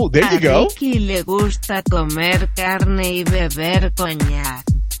 Oh, there you go. Ricky le gusta comer carne y beber coñac.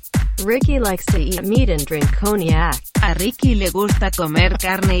 Ricky likes to eat meat and drink cognac. A Ricky le gusta comer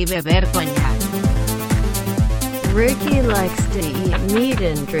carne y beber coñac. Ricky likes to eat meat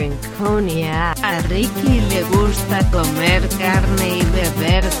and drink cognac. A Ricky le gusta comer carne y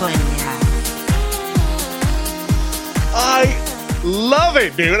beber coñac. I love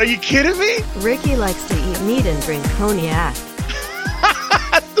it, dude. Are you kidding me? Ricky likes to eat meat and drink cognac.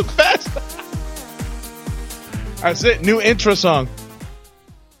 That's the best. That's it. New intro song.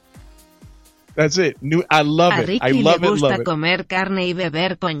 That's it. I love it. I love it. A Ricky le gusta comer carne y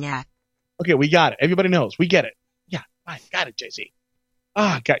beber coñac. Okay, we got it. Everybody knows. We get it. Yeah, I got it, JC.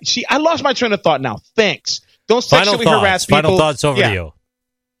 God. See, I lost my train of thought now. Thanks. Don't sexually harass people. Final thoughts over to you.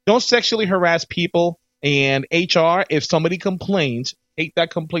 Don't sexually harass people. And HR, if somebody complains, Take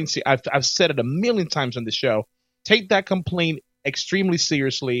that complaint. I've said it a million times on the show. Take that complaint extremely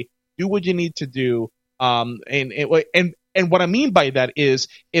seriously. Do what you need to do. And what I mean by that is,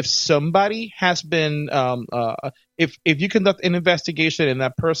 if somebody has been, if you conduct an investigation and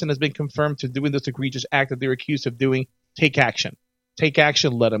that person has been confirmed to doing this egregious act that they're accused of doing, take action. Take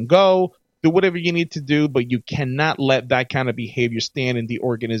action. Let them go. Do whatever you need to do, but you cannot let that kind of behavior stand in the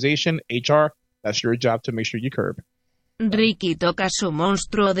organization. HR, that's your job to make sure you curb. Ricky toca su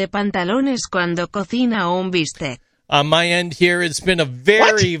monstruo de pantalones cuando cocina un bistec. On my end here, it's been a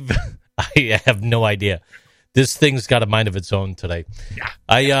very... I have no idea. This thing's got a mind of its own today.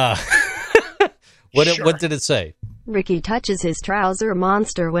 Yeah. What did it say? Ricky touches his trouser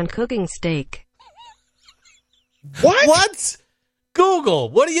monster when cooking steak. What?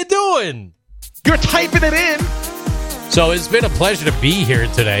 Google, what are you doing? You're typing it in. So it's been a pleasure to be here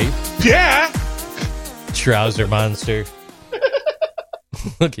today. Yeah. Trouser monster.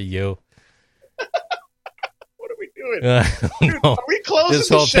 Look at you. What are we doing? Dude, are we closing this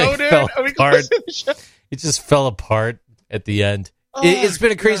the whole show, thing dude? fell Are we apart. closing the show? It just fell apart at the end. Oh, It's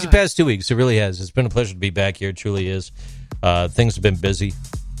been a crazy past 2 weeks. It really has. It's been a pleasure to be back here. It truly is. Things have been busy.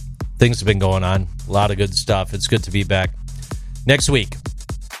 Things have been going on. A lot of good stuff. It's good to be back. Next week,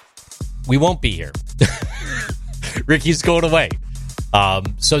 we won't be here. Ricky's going away.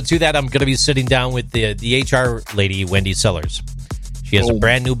 So to that, I'm going to be sitting down with the HR lady, Wendy Sellers. She has a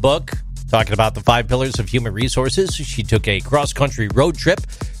brand new book talking about the 5 pillars of human resources. She took a cross-country road trip.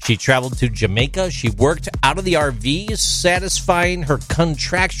 She traveled to Jamaica. She worked out of the RV, satisfying her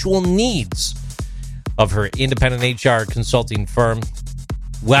contractual needs of her independent HR consulting firm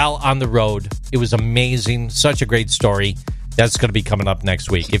while on the road. It was amazing. Such a great story. That's going to be coming up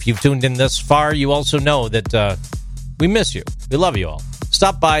next week. If you've tuned in this far, you also know that we miss you. We love you all.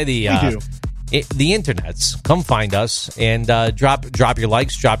 Stop by the internets. Come find us and drop your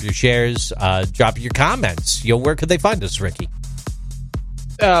likes, drop your shares, drop your comments. Where could they find us, Ricky?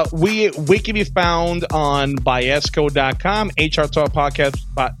 We can be found on Biesco.com,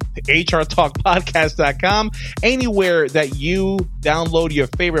 HRTalkPodcast.com. Anywhere that you download your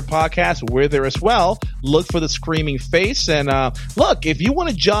favorite podcast, we're there as well. Look for the Screaming Face. And look, if you want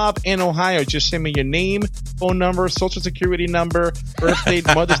a job in Ohio, just send me your name, phone number, social security number, birthday,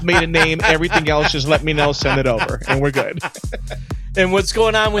 mother's maiden name, everything else. Just let me know, send it over, and we're good. And what's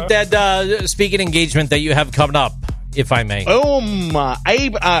going on with that speaking engagement that you have coming up, if I may?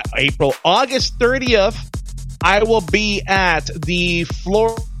 August 30th, I will be at the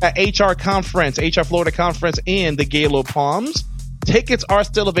Florida HR Conference, HR Florida Conference in the Gaylord Palms. Tickets are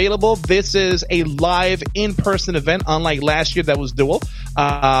still available. This is a live in-person event, unlike last year that was dual.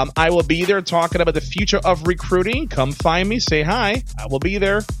 I will be there talking about the future of recruiting. Come find me, say hi. I will be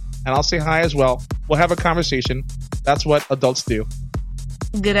there, and I'll say hi as well. We'll have a conversation. That's what adults do.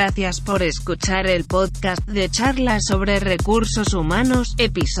 Gracias por escuchar el podcast de charlas sobre recursos humanos,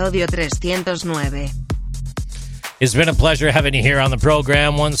 episodio 309. It's been a pleasure having you here on the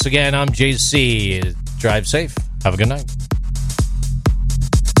program. Once again, I'm JC. Drive safe. Have a good night.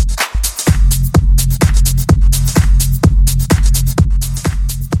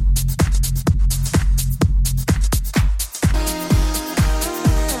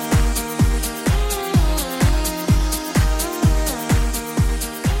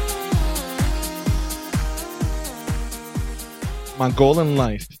 My goal in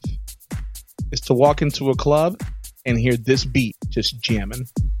life is to walk into a club and hear this beat just jamming.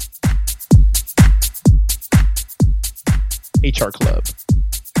 HR Club.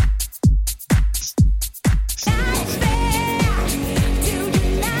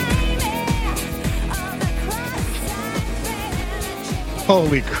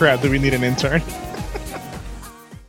 Holy crap, do we need an intern?